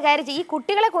 അപ്പൊ ഒരു കാര്യം ഈ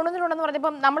കുട്ടികളെ കൊണ്ടുവന്നിട്ടുണ്ടെന്ന്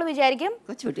പറഞ്ഞപ്പോ നമ്മൾ വിചാരിക്കും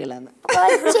കൊച്ചുകുട്ടികളാണ്,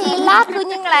 എല്ലാ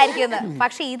കുഞ്ഞുങ്ങളായിരിക്കും.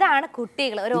 പക്ഷെ ഇതാണ്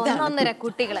കുട്ടികൾ, ഒരു 1.5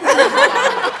 കുട്ടികൾ.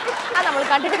 അത് നമ്മൾ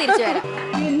കണ്ടിട്ട് തിരിച്ചു വരാം.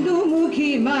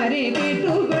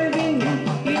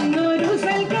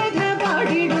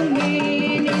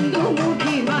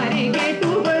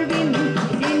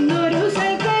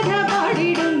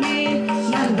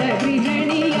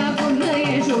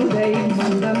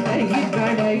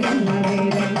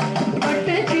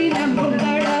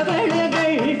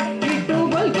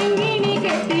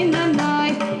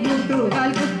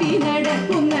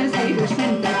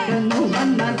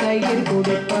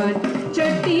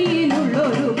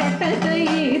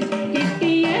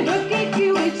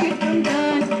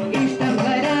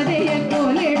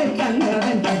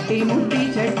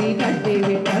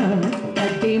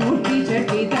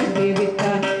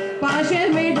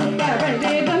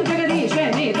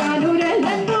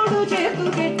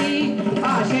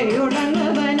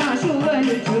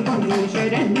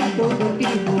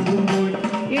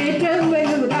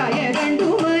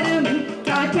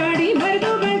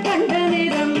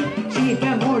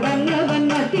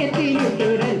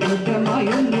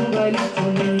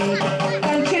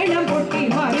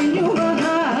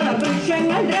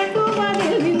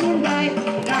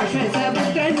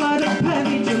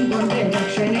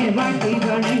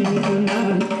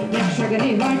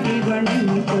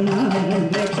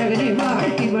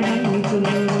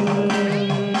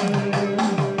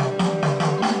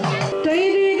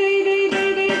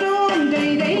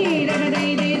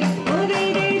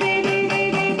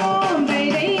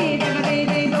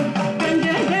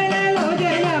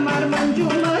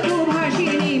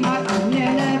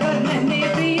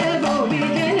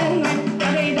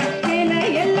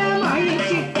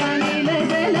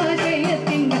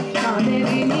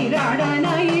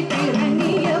 നീരാടാനായി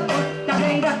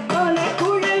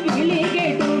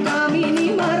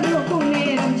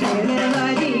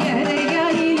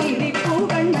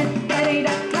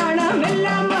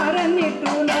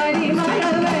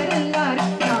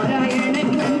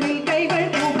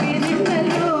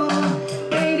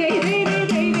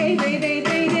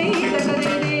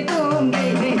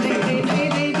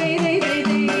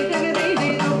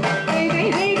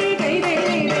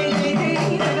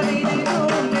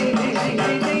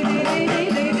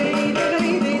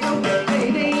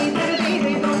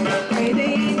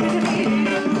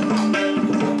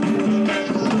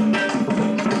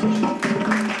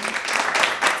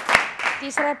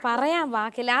ടീച്ചറെ പറയാൻ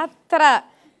വാക്കില്ല അത്ര.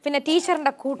 പിന്നെ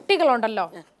ടീച്ചറിന്റെ കുട്ടികളുണ്ടല്ലോ,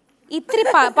 ഇത്തിരി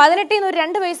 18 ഒരു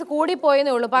 2 വയസ്സ് കൂടി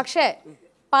പോയെന്നേ ഉള്ളൂ. പക്ഷേ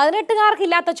 18കാർക്ക്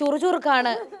ഇല്ലാത്ത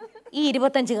ചുറുചുറുക്കാണ് ഈ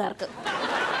 25കാർക്ക്.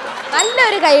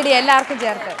 നല്ലൊരു ഐഡിയ എല്ലാവർക്കും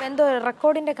ചേർത്ത്. എന്തോ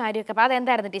റെക്കോർഡിന്റെ കാര്യമൊക്കെ, അപ്പൊ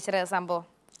അതെന്തായിരുന്നു ടീച്ചർ സംഭവം?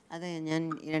 അത് ഞാൻ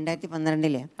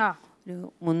 2012 ഒരു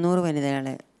 300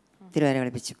 വനിതകളെ തിരുവാതിര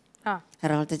കളിപ്പിച്ചു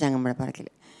എറണാകുളത്തെ ചങ്ങമ്പുഴ പാർക്കിൽ.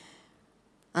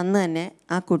 അന്ന് തന്നെ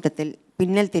ആ കൂട്ടത്തിൽ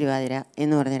പിന്നൽ തിരുവാതിര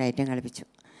എന്ന് പറഞ്ഞൊരു ഐറ്റം കളിപ്പിച്ചു.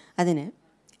 അതിന്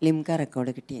ലിംക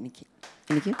റെക്കോർഡ് കിട്ടി. എനിക്ക്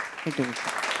കിട്ടി.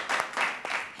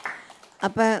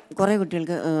 അപ്പോൾ കുറേ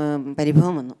കുട്ടികൾക്ക്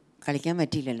പരിഭവം വന്നു, കളിക്കാൻ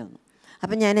പറ്റിയില്ലല്ലോ എന്ന്.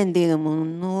 അപ്പം ഞാൻ എന്ത് ചെയ്തു,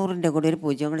 300ൻ്റെ കൂടെ ഒരു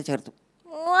 0 കൂടെ ചേർത്തു.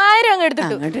 3000 അങ്ങ്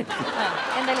എടുത്തിട്ടു.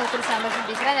 എന്തായാലും ഒത്തിരി സന്തോഷം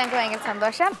ടീച്ചറെ, ഞങ്ങൾക്ക് ഭയങ്കര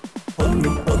സന്തോഷം.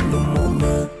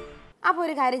 അപ്പോൾ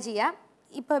ഒരു കാര്യം ചെയ്യാം,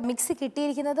 ഇപ്പൊ മിക്സി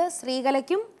കിട്ടിയിരിക്കുന്നത്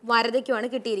ശ്രീകലയ്ക്കും വരദയ്ക്കുമാണ്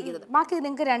കിട്ടിയിരിക്കുന്നത്. ബാക്കി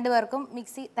നിങ്ങൾക്ക് 2 പേർക്കും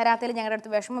മിക്സി തരാത്തതിൽ ഞങ്ങളുടെ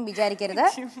അടുത്ത് വിഷമം വിചാരിക്കരുത്.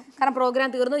 കാരണം പ്രോഗ്രാം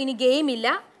തീർന്നു, ഇനി ഗെയിം ഇല്ല.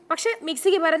 പക്ഷെ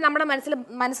മിക്സിക്ക് പകരം നമ്മുടെ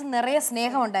മനസ്സിൽ നിറയെ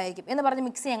സ്നേഹം ഉണ്ടായിരിക്കും എന്ന് പറഞ്ഞ്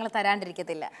മിക്സി ഞങ്ങൾ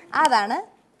തരാണ്ടിരിക്കത്തില്ല. അതാണ്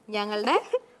ഞങ്ങളുടെ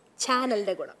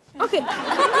ചാനലിന്റെ ഗുണം. ഓക്കെ,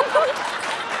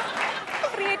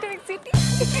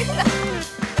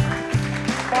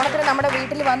 ഓണത്തിന് നമ്മുടെ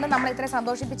വീട്ടിൽ വന്ന് നമ്മളെ ഇത്രയും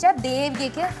സന്തോഷിപ്പിച്ച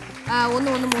ദേവികയ്ക്ക് 1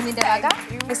 1 3ന്റെ വക,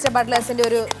 മിസ്റ്റർ ബട്ട്ലേഴ്സിന്റെ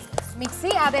ഒരു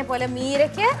മിക്സി, അതേപോലെ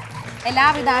മീരയ്ക്ക്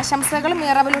എല്ലാവിധ ആശംസകളും.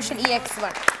 റെവല്യൂഷൻ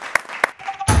EX1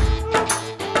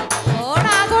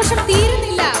 ഓണാഘോഷം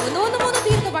തീരുന്നില്ല.